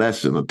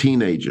adolescent, a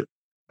teenager,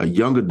 a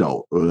young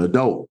adult, or an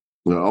adult,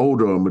 an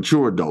older or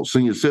mature adult,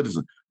 senior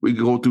citizen. We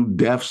go through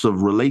deaths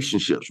of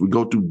relationships. We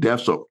go through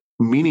deaths of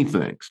many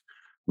things.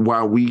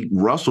 While we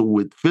wrestle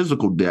with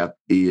physical death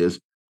is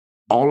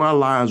all our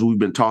lives we've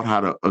been taught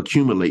how to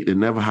accumulate and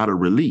never how to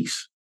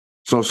release.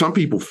 So some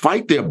people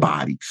fight their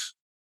bodies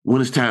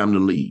when it's time to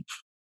leave.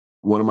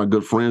 One of my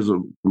good friends, a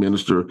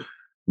minister, a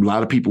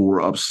lot of people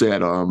were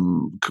upset a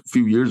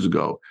few years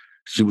ago.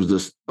 She was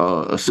this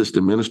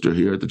assistant minister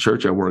here at the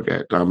church I work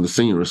at. I'm the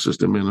senior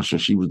assistant minister.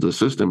 She was the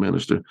assistant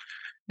minister.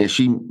 And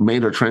she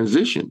made her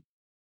transition.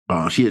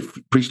 She had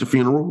preached a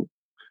funeral,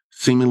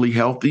 seemingly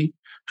healthy,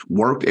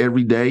 worked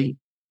every day,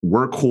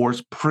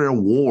 workhorse, prayer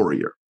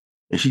warrior.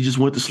 And she just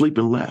went to sleep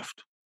and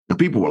left. And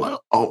people were like,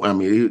 oh, I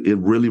mean, it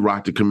really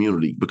rocked the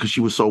community because she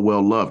was so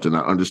well loved. And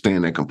I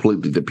understand that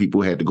completely, that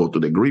people had to go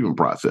through their grieving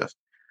process.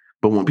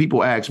 But when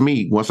people asked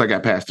me, once I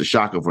got past the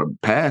shock of her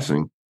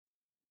passing,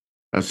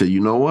 I said, you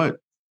know what?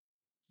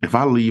 If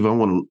I leave,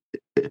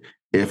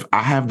 if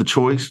I have the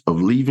choice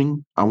of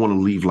leaving, I want to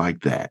leave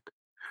like that.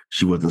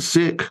 She wasn't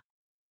sick.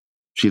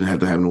 She didn't have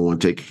to have no one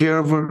take care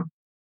of her.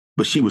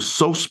 But she was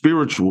so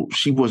spiritual,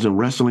 she wasn't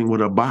wrestling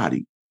with her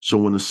body. So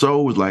when the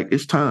soul was like,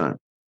 it's time,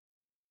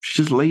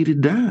 she just laid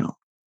it down.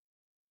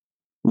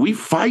 We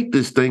fight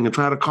this thing and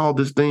try to call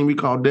this thing we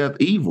call death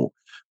evil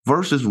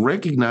versus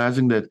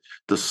recognizing that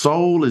the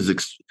soul is,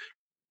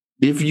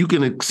 if you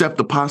can accept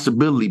the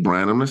possibility,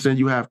 Brian, I'm not saying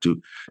you have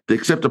to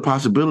accept the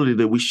possibility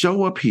that we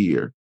show up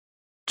here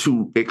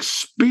to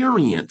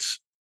experience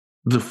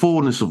the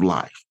fullness of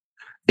life.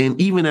 And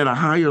even at a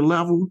higher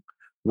level,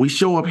 we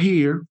show up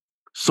here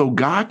so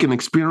God can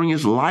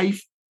experience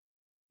life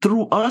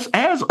through us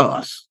as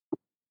us.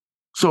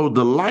 So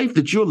the life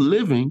that you're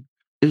living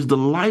is the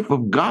life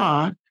of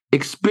God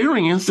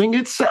experiencing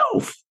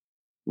itself.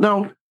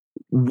 Now,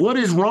 what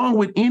is wrong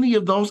with any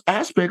of those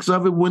aspects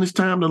of it when it's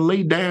time to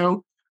lay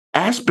down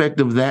aspect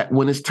of that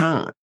when it's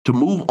time to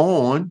move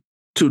on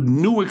to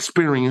new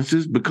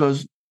experiences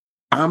because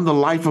I'm the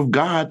life of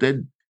God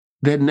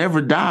that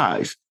never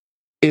dies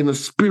in a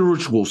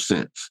spiritual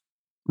sense,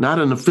 not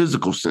in a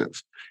physical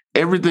sense.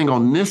 Everything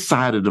on this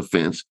side of the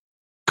fence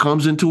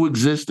comes into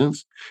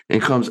existence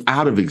and comes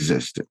out of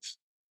existence.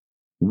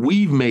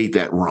 We've made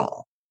that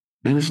wrong,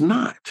 and it's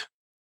not.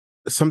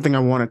 Something I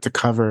wanted to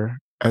cover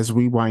as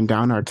we wind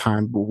down our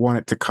time, but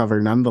wanted to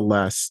cover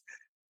nonetheless,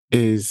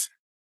 is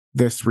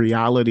this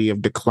reality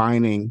of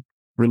declining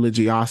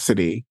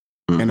religiosity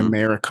in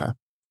America.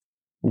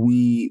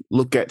 We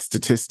look at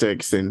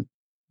statistics and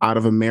out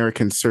of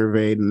Americans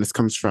surveyed, and this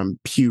comes from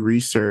Pew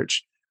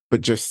Research,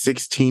 but just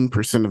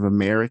 16% of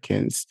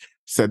Americans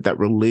said that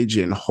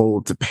religion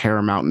holds a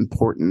paramount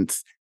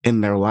importance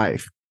in their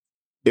life.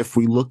 If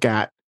we look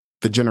at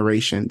the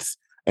generations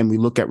and we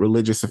look at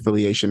religious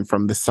affiliation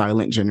from the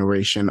silent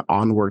generation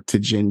onward to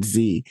Gen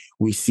Z,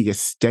 we see a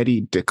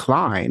steady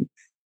decline.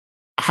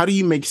 How do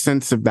you make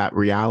sense of that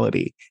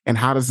reality? And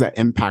how does that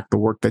impact the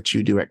work that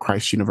you do at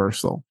Christ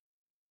Universal?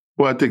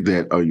 Well, I think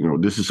that,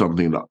 this is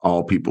something that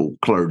all people,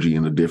 clergy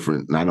in the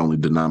different, not only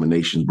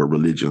denominations, but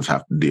religions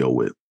have to deal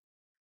with.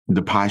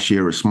 The pie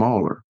share is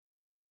smaller.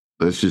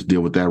 Let's just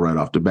deal with that right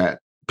off the bat.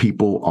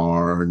 People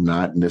are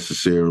not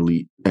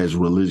necessarily as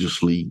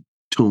religiously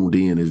tuned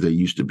in as they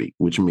used to be,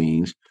 which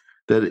means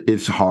that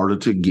it's harder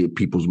to get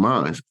people's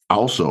minds.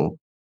 Also,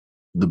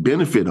 the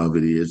benefit of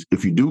it is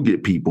if you do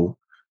get people,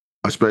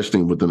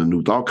 especially within a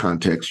New Thought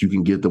context, you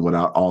can get them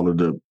without all of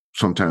the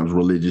sometimes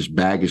religious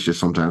baggage that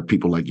sometimes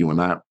people like you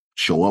and I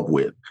show up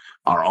with,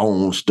 our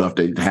own stuff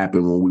that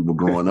happened when we were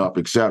growing up,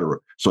 et cetera.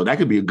 So that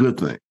could be a good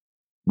thing.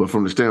 But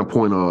from the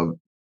standpoint of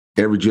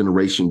every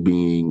generation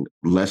being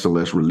less and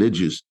less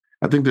religious,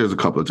 I think there's a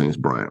couple of things,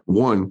 Brian.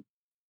 One,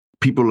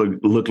 people are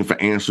looking for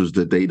answers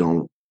that they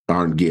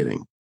aren't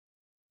getting.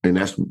 And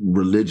that's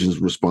religion's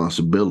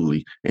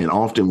responsibility. And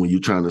often when you're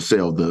trying to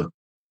sell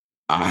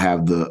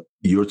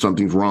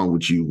something's wrong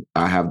with you,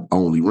 I have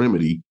only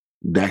remedy,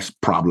 that's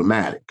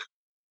problematic.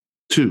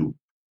 Two,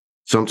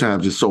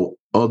 sometimes it's so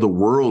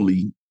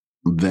otherworldly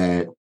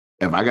that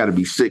if I got to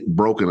be sick,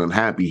 broken,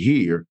 unhappy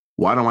here,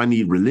 why do I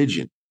need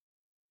religion?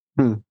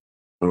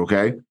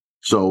 Okay.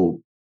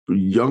 So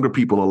younger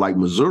people are like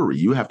Missouri.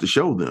 You have to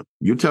show them.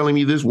 You're telling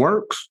me this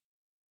works?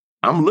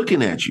 I'm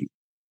looking at you,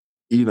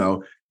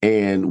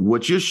 and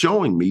what you're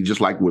showing me,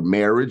 just like with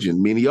marriage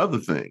and many other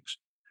things,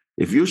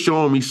 if you're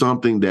showing me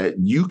something that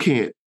you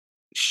can't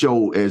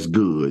show as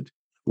good,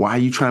 why are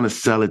you trying to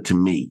sell it to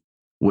me?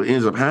 What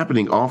ends up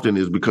happening often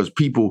is because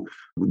people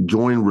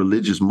join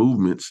religious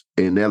movements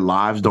and their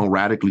lives don't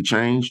radically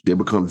change. They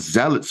become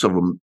zealots of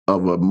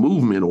a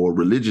movement or a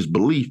religious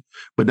belief,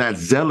 but not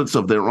zealots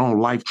of their own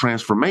life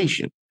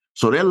transformation.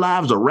 So their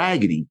lives are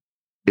raggedy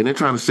and they're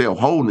trying to sell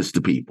wholeness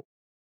to people.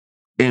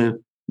 And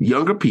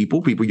younger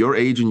people your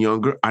age and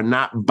younger, are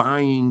not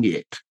buying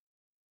it.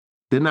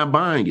 They're not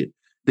buying it.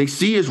 They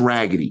see it's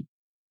raggedy.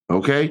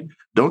 Okay?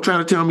 Don't try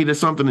to tell me that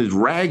something is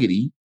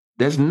raggedy.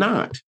 That's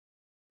not.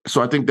 So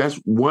I think that's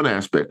one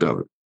aspect of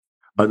it.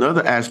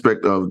 Another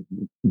aspect of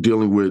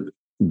dealing with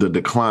the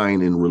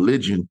decline in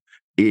religion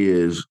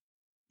is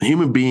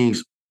human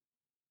beings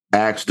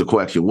ask the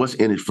question, what's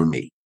in it for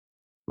me?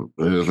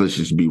 Let's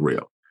just be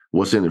real.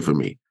 What's in it for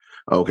me?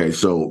 Okay,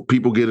 so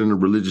people get in a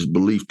religious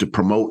belief to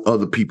promote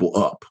other people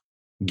up,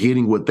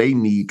 getting what they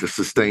need to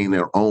sustain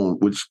their own,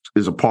 which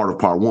is a part of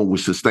part one,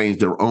 which sustains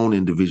their own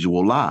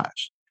individual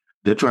lives.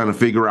 They're trying to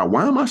figure out,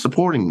 why am I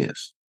supporting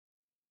this?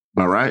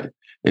 All right.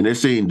 And they're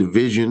seeing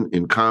division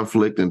and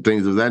conflict and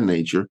things of that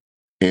nature.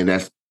 And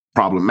that's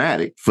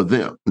problematic for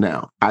them.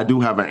 Now, I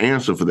do have an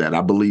answer for that.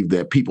 I believe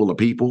that people are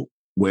people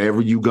wherever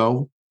you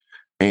go.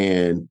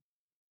 And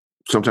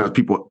sometimes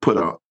people put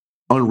an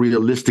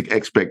unrealistic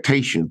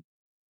expectation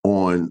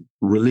on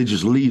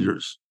religious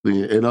leaders.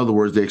 In other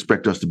words, they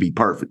expect us to be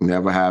perfect,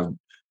 never have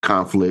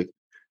conflict,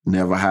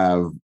 never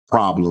have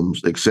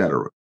problems,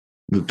 etc.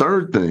 The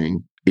third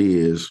thing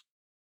is,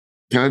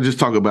 can I just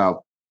talk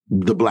about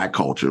the Black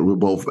culture? We're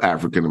both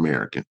African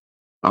American.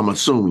 I'm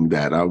assuming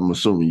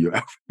you're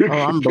African. Oh,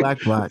 I'm black.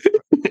 black.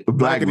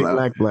 Black.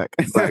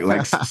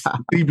 Like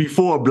see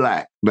before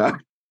black. That's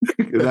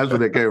where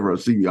they came from.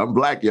 See, I'm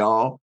black,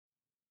 y'all.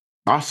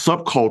 Our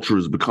subculture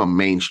has become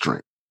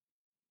mainstream.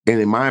 And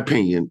in my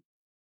opinion,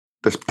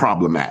 that's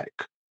problematic.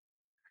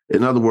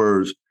 In other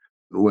words,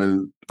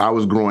 when I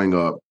was growing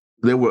up,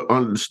 there were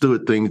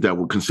understood things that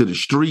were considered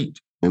street,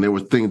 and there were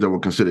things that were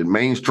considered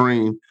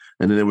mainstream,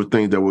 and then there were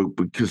things that were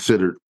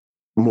considered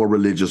more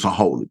religious or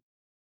holy.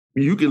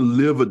 You can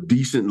live a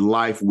decent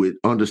life with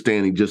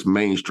understanding just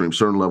mainstream,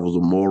 certain levels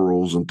of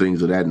morals and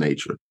things of that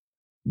nature.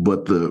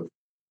 But the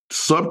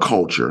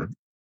subculture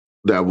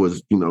that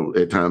was,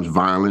 at times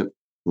violent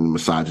and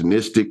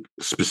misogynistic,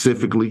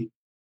 specifically,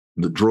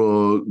 the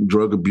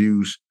drug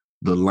abuse,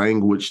 the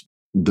language,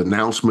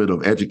 denouncement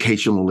of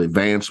educational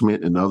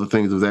advancement and other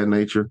things of that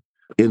nature,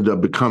 ended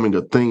up becoming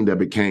a thing that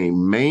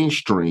became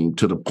mainstream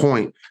to the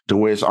point to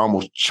where it's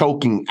almost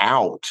choking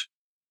out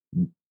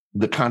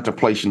the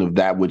contemplation of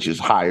that which is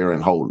higher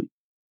and holy.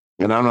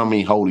 And I don't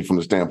mean holy from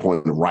the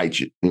standpoint of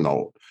righteous,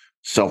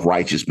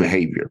 self-righteous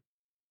behavior.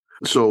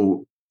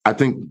 So I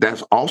think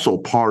that's also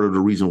part of the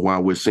reason why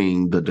we're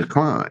seeing the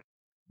decline.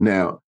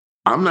 Now,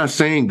 I'm not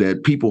saying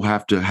that people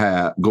have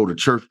to go to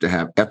church to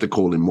have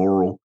ethical and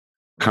moral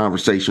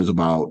conversations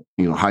about,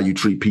 how you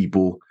treat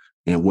people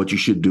and what you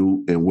should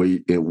do and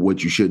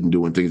what you shouldn't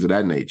do and things of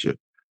that nature.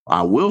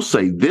 I will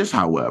say this,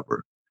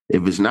 however,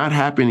 if it's not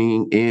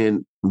happening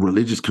in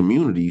religious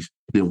communities,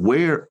 then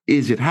where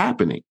is it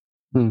happening?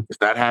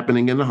 It's not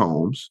happening in the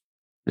homes.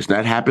 It's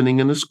not happening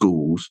in the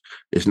schools.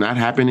 It's not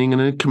happening in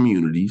the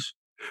communities.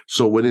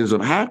 So what ends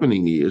up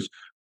happening is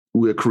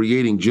we're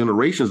creating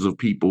generations of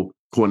people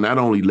who are not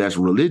only less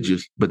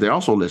religious, but they're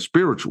also less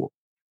spiritual.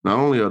 Not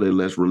only are they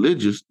less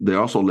religious, they're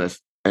also less,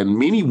 in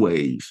many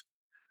ways,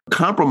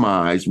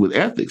 compromised with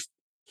ethics.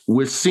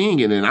 We're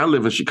seeing it, and I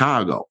live in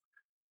Chicago.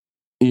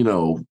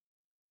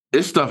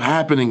 It's stuff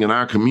happening in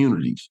our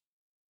communities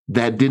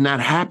that did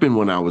not happen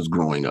when I was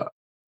growing up.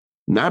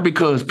 Not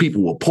because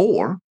people were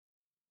poor,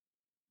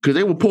 because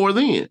they were poor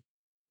then.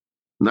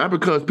 Not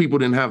because people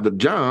didn't have the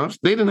jobs.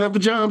 They didn't have the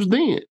jobs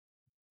then.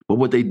 But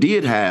what they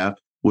did have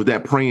was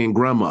that praying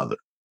grandmother.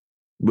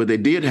 What they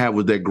did have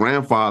was that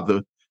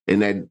grandfather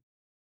and that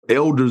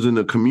elders in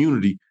the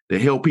community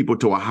that held people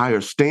to a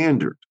higher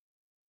standard.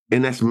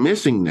 And that's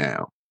missing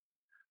now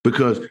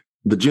because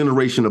the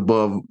generation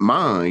above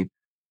mine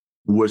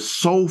was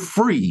so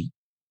free.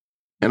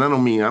 And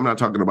I'm not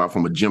talking about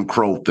from a Jim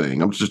Crow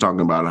thing. I'm just talking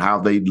about how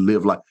they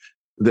live like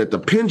that. The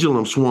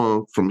pendulum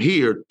swung from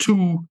here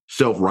to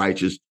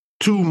self-righteous,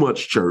 too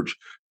much church,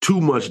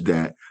 too much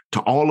that, to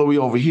all the way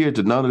over here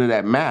to none of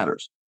that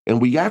matters.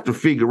 And we have to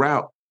figure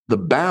out the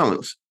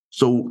balance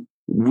so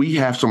we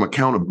have some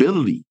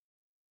accountability,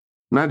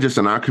 not just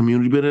in our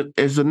community, but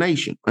as a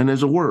nation and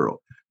as a world,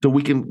 so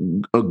we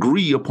can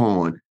agree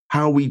upon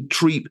how we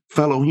treat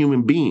fellow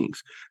human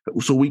beings,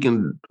 so we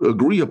can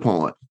agree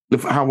upon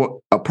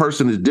how a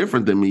person is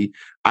different than me.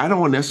 I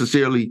don't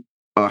necessarily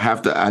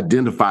have to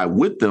identify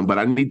with them, but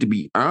I need to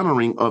be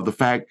honoring of the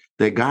fact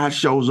that God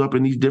shows up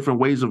in these different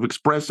ways of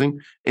expressing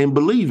and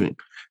believing.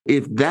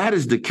 If that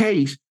is the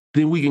case,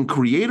 then we can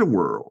create a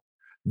world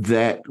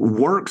that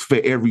works for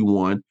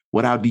everyone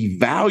without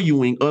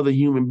devaluing other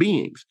human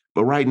beings.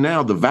 But right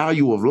now, the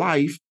value of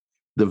life,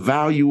 the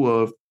value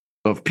of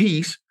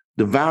peace,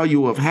 the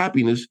value of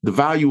happiness, the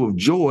value of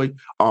joy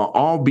are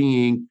all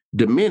being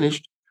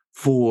diminished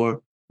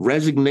for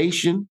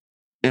resignation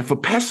and for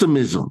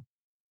pessimism.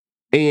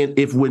 And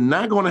if we're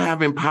not going to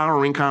have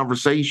empowering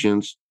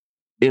conversations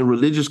in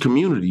religious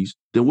communities,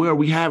 then where are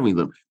we having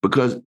them?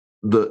 Because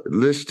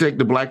let's take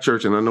the Black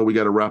church, and I know we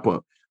got to wrap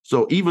up.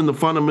 So even the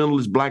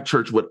fundamentalist Black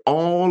church, with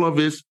all of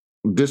its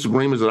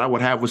disagreements that I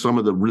would have with some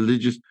of the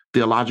religious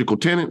theological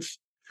tenets,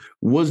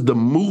 was the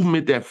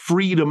movement that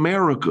freed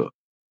America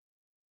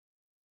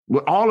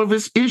with all of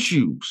its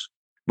issues,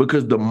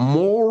 because the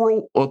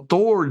moral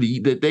authority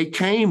that they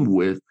came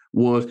with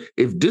was,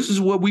 if this is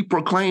what we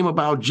proclaim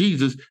about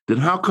Jesus, then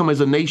how come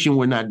as a nation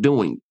we're not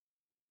doing it?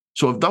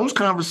 So if those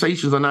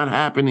conversations are not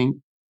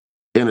happening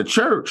in a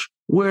church,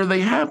 where are they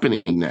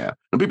happening now?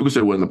 And people can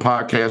say, well, in the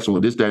podcast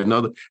and this, that, and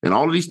other, and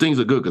all of these things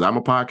are good because I'm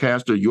a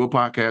podcaster, you're a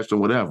podcaster,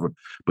 whatever.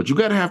 But you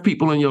got to have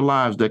people in your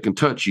lives that can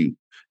touch you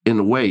in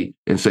a way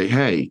and say,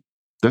 hey,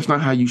 that's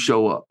not how you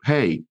show up.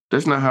 Hey,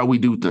 that's not how we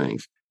do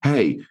things.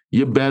 Hey,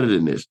 you're better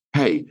than this.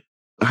 Hey,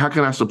 how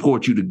can I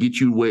support you to get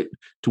you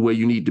to where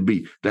you need to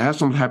be? To have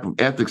some type of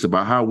ethics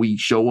about how we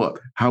show up,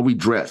 how we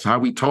dress, how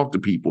we talk to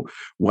people.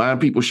 Why are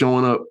people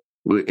showing up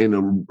in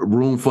a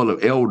room full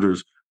of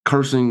elders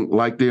cursing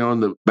like they're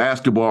on the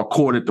basketball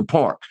court at the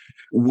park?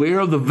 Where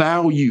are the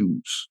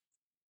values?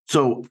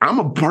 So I'm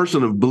a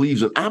person who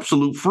believes in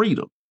absolute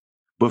freedom,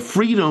 but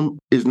freedom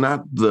is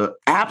not the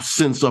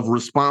absence of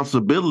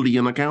responsibility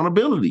and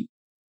accountability.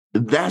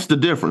 That's the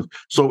difference.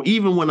 So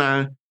even when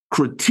I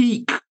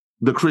critique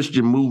the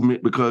Christian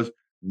movement, because I've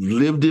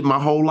lived it my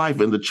whole life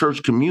in the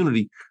church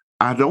community,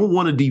 I don't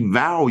want to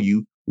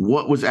devalue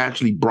what was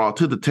actually brought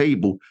to the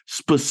table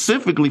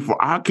specifically for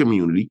our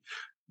community,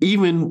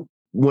 even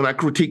when I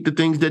critique the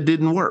things that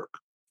didn't work.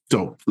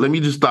 So let me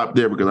just stop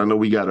there because I know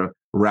we got to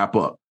wrap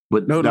up.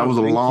 But that was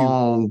a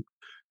long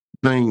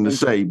thing to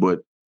say, but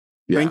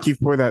yeah. Thank you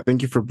for that.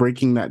 Thank you for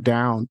breaking that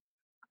down.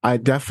 I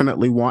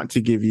definitely want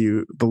to give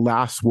you the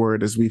last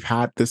word, as we've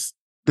had this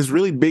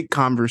really big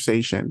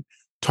conversation,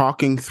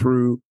 talking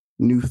through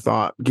New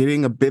Thought,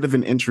 getting a bit of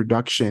an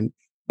introduction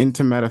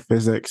into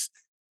metaphysics,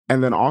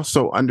 and then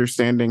also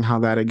understanding how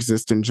that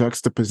exists in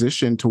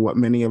juxtaposition to what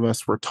many of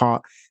us were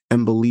taught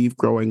and believed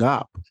growing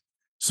up.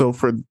 So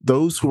for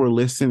those who are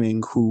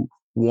listening who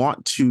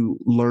want to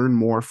learn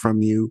more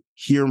from you,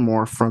 hear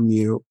more from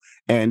you,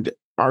 and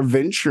are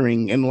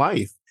venturing in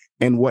life,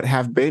 and what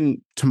have been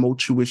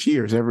tumultuous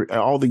years.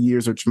 All the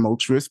years are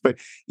tumultuous, but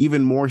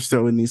even more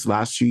so in these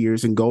last few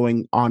years and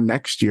going on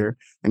next year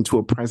into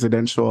a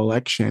presidential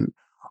election.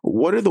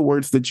 What are the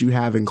words that you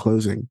have in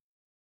closing?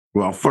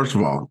 Well, first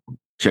of all,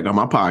 check out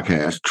my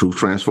podcast, Truth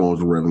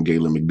Transforms with Reverend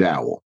Gaylon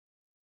McDowell.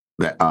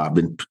 That I've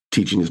been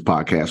teaching this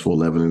podcast for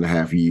 11 and a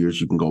half years.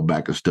 You can go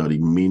back and study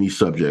many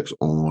subjects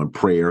on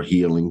prayer,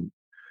 healing,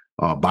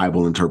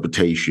 Bible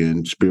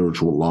interpretation,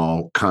 spiritual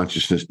law,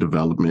 consciousness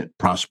development,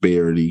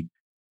 prosperity.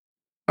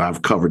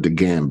 I've covered the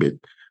gambit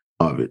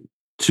of it.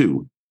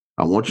 2,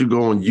 I want you to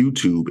go on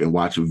YouTube and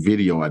watch a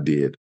video I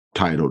did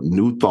titled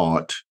New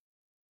Thought,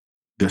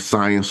 The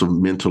Science of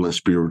Mental and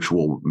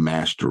Spiritual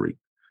Mastery.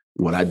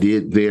 What I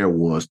did there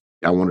was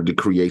I wanted to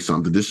create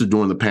something. This is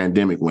during the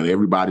pandemic when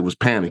everybody was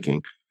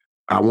panicking.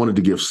 I wanted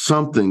to give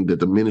something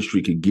that the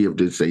ministry could give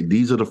to say,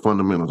 these are the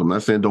fundamentals. I'm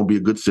not saying don't be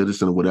a good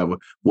citizen or whatever.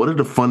 What are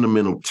the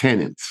fundamental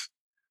tenets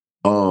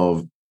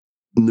of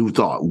New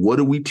Thought? What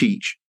do we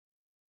teach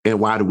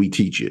and why do we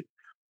teach it?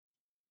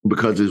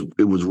 Because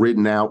it was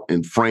written out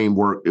in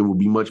framework, it would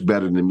be much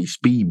better than me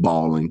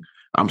speedballing.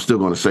 I'm still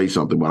going to say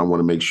something, but I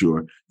want to make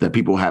sure that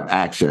people have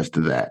access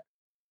to that.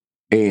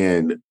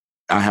 And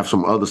I have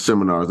some other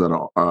seminars that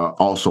are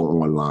also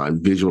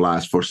online: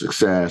 Visualize for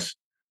Success,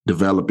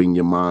 Developing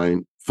Your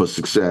Mind for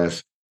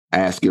Success,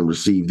 Ask and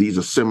Receive. These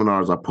are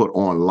seminars I put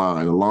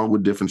online along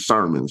with different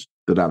sermons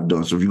that I've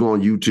done. So if you go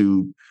on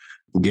YouTube,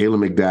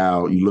 Gaylon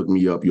McDowell, you look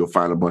me up, you'll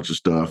find a bunch of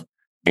stuff.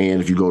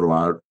 And if you go to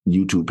our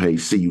YouTube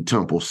page, CU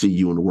Temple,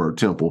 CU in the word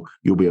temple,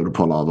 you'll be able to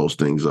pull all those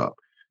things up.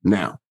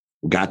 Now,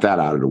 got that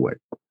out of the way.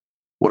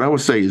 What I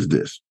would say is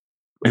this: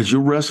 as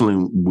you're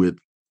wrestling with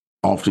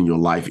often your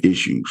life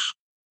issues,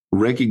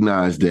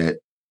 recognize that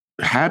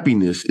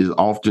happiness is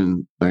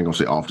often, I ain't gonna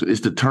say often, it's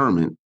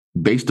determined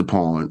based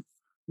upon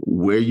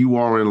where you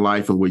are in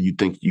life and where you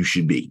think you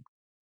should be.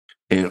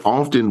 And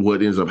often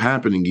what ends up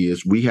happening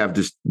is we have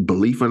this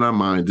belief in our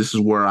mind, this is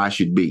where I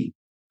should be.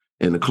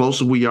 And the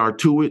closer we are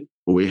to it,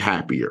 we're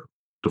happier.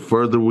 The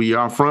further we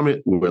are from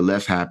it, we're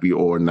less happy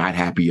or not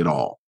happy at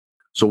all.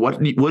 So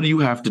what do you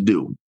have to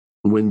do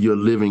when you're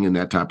living in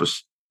that type of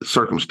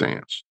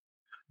circumstance?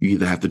 You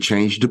either have to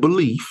change the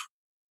belief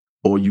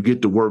or you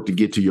get to work to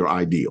get to your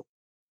ideal.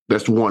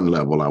 That's one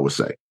level, I would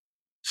say.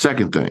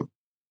 Second thing,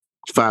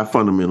 5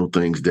 fundamental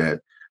things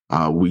that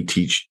we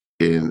teach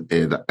in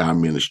our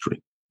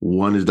ministry.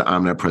 One is the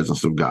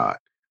omnipresence of God.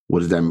 What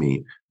does that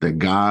mean? That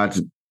God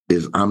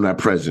is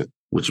omnipresent,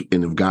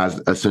 and if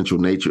God's essential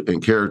nature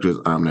and character is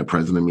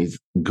omnipresent, it means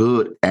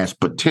good as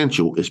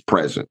potential is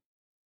present.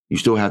 You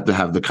still have to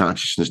have the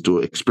consciousness to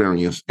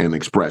experience and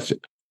express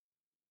it.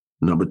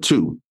 Number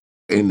 2,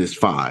 in this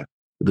 5,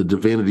 the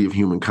divinity of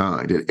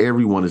humankind, that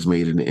everyone is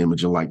made in the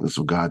image and likeness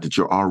of God, that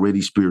you're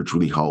already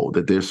spiritually whole,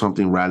 that there's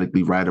something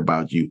radically right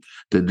about you,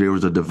 that there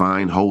is a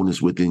divine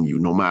wholeness within you,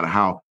 no matter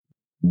how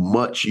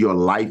much your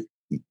life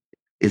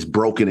is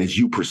broken as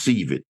you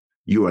perceive it.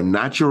 You are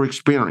not your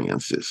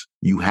experiences.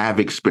 You have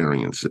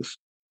experiences.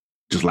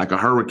 Just like a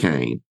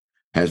hurricane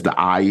has the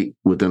eye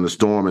within the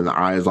storm, and the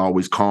eye is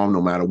always calm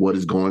no matter what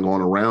is going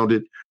on around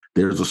it.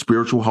 There's a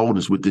spiritual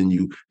wholeness within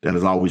you that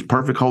is always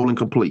perfect, whole, and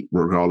complete,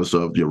 regardless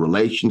of your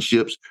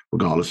relationships,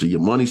 regardless of your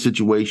money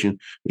situation.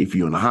 If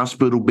you're in a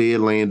hospital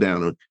bed, laying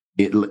down,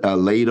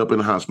 laid up in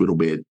a hospital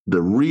bed,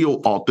 the real,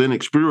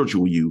 authentic,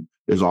 spiritual you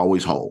is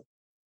always whole.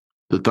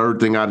 The third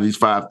thing out of these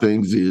 5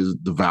 things is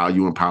the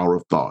value and power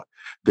of thought,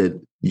 that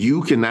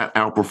you cannot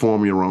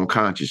outperform your own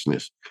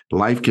consciousness.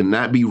 Life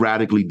cannot be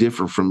radically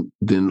different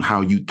than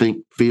how you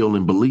think, feel,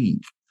 and believe.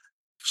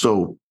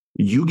 So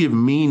you give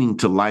meaning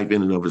to life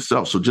in and of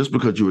itself. So just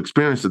because you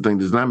experience the thing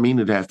does not mean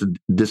it has to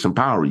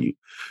disempower you.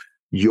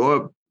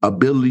 Your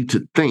ability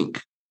to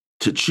think,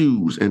 to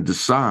choose, and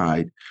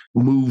decide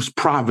moves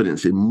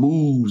providence. It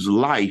moves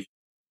life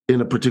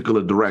in a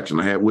particular direction.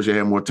 I wish I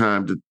had more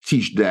time to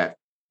teach that,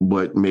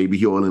 but maybe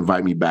he'll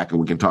invite me back and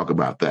we can talk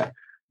about that.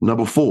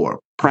 Number 4,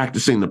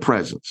 practicing the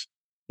presence.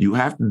 You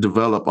have to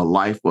develop a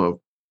life of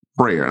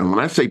prayer. And when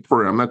I say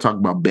prayer, I'm not talking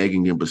about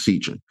begging and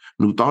beseeching.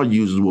 New Thought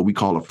uses what we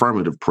call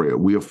affirmative prayer.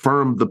 We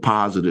affirm the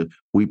positive.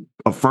 We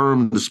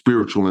affirm the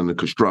spiritual and the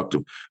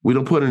constructive. We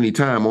don't put any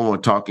time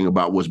on talking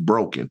about what's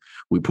broken.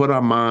 We put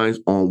our minds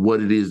on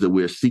what it is that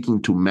we're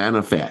seeking to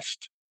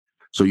manifest.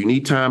 So you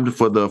need time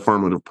for the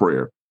affirmative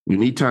prayer. You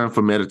need time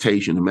for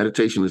meditation. And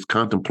meditation is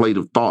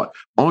contemplative thought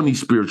on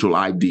these spiritual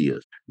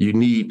ideas. You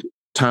need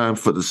time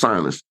for the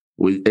silence.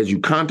 As you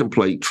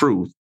contemplate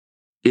truth,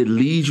 it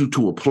leads you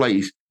to a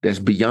place that's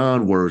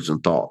beyond words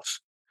and thoughts.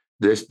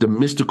 There's the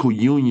mystical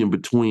union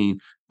between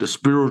the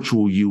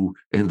spiritual you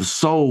and the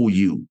soul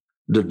you,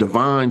 the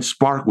divine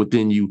spark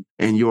within you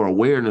and your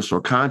awareness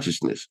or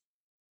consciousness.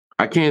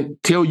 I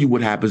can't tell you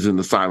what happens in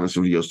the silence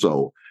of your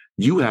soul.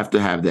 You have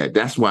to have that.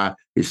 That's why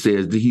it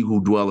says that he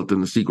who dwelleth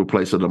in the secret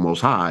place of the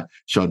Most High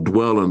shall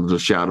dwell under the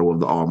shadow of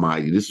the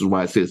Almighty. This is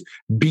why it says,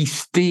 be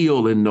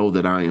still and know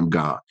that I am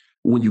God.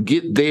 When you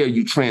get there,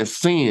 you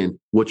transcend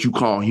what you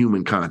call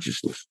human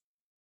consciousness.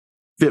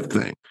 5th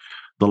thing,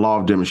 the law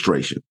of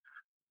demonstration.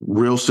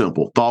 Real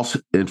simple. Thoughts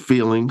and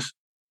feelings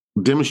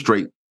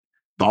demonstrate.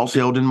 Thoughts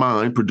held in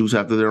mind produce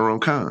after their own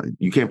kind.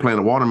 You can't plant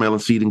a watermelon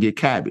seed and get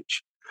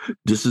cabbage.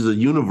 This is a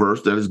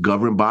universe that is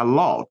governed by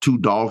law. 2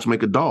 dogs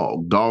make a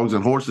dog. Dogs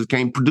and horses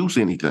can't produce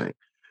anything.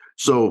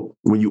 So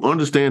when you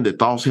understand that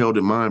thoughts held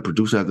in mind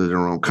produce after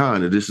their own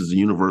kind, and this is a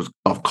universe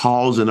of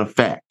cause and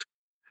effect,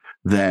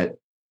 that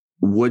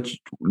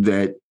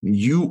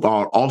you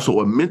are also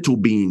a mental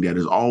being that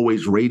is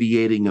always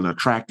radiating and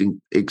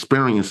attracting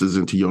experiences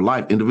into your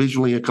life.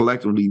 Individually and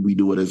collectively, we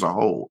do it as a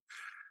whole,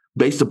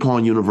 based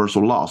upon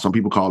universal law. Some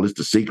people call this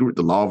the secret,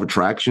 the law of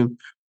attraction.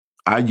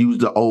 I use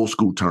the old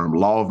school term,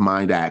 law of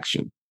mind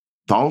action.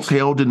 Thoughts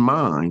held in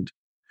mind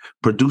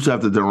produce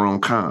after their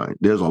own kind.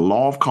 There's a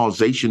law of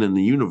causation in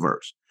the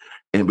universe.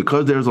 And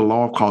because there's a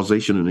law of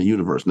causation in the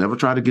universe, never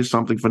try to get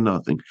something for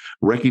nothing,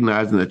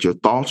 recognizing that your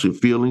thoughts, your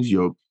feelings,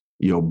 your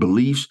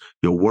beliefs,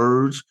 your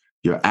words,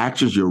 your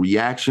actions, your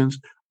reactions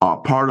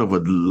are part of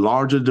a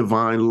larger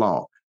divine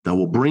law that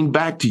will bring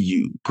back to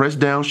you, pressed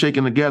down,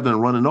 shaken together,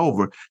 and running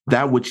over,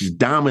 that which is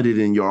dominant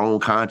in your own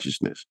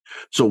consciousness.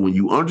 So when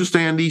you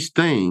understand these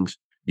things,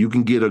 you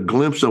can get a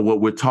glimpse of what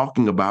we're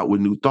talking about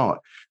with New Thought,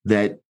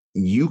 that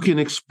you can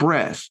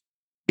express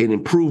and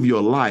improve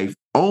your life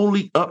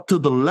only up to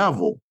the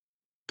level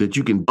that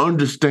you can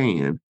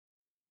understand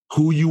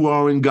who you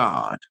are in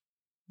God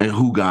and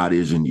who God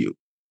is in you.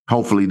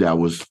 Hopefully that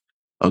was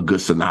a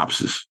good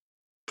synopsis,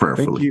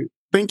 prayerfully.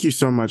 Thank you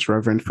so much,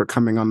 Reverend, for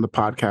coming on the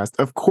podcast.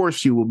 Of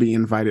course, you will be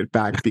invited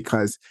back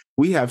because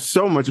we have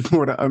so much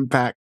more to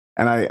unpack.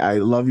 And I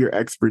love your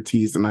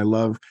expertise and I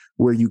love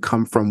where you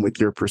come from with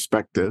your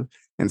perspective.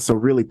 And so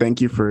really,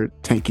 thank you for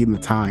taking the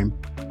time.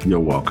 You're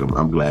welcome.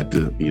 I'm glad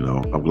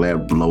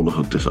Lola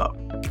hooked us up.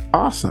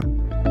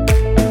 Awesome.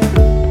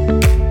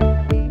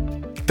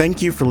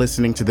 Thank you for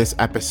listening to this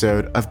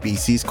episode of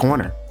BC's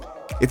Corner.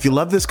 If you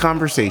love this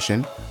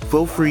conversation,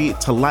 feel free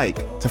to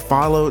like, to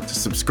follow, to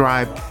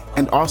subscribe,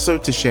 and also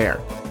to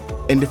share.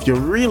 And if you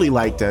really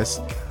liked us,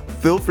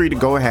 feel free to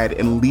go ahead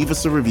and leave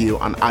us a review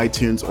on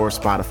iTunes or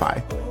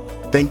Spotify.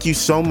 Thank you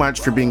so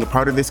much for being a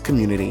part of this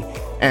community,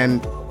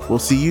 and we'll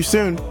see you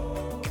soon.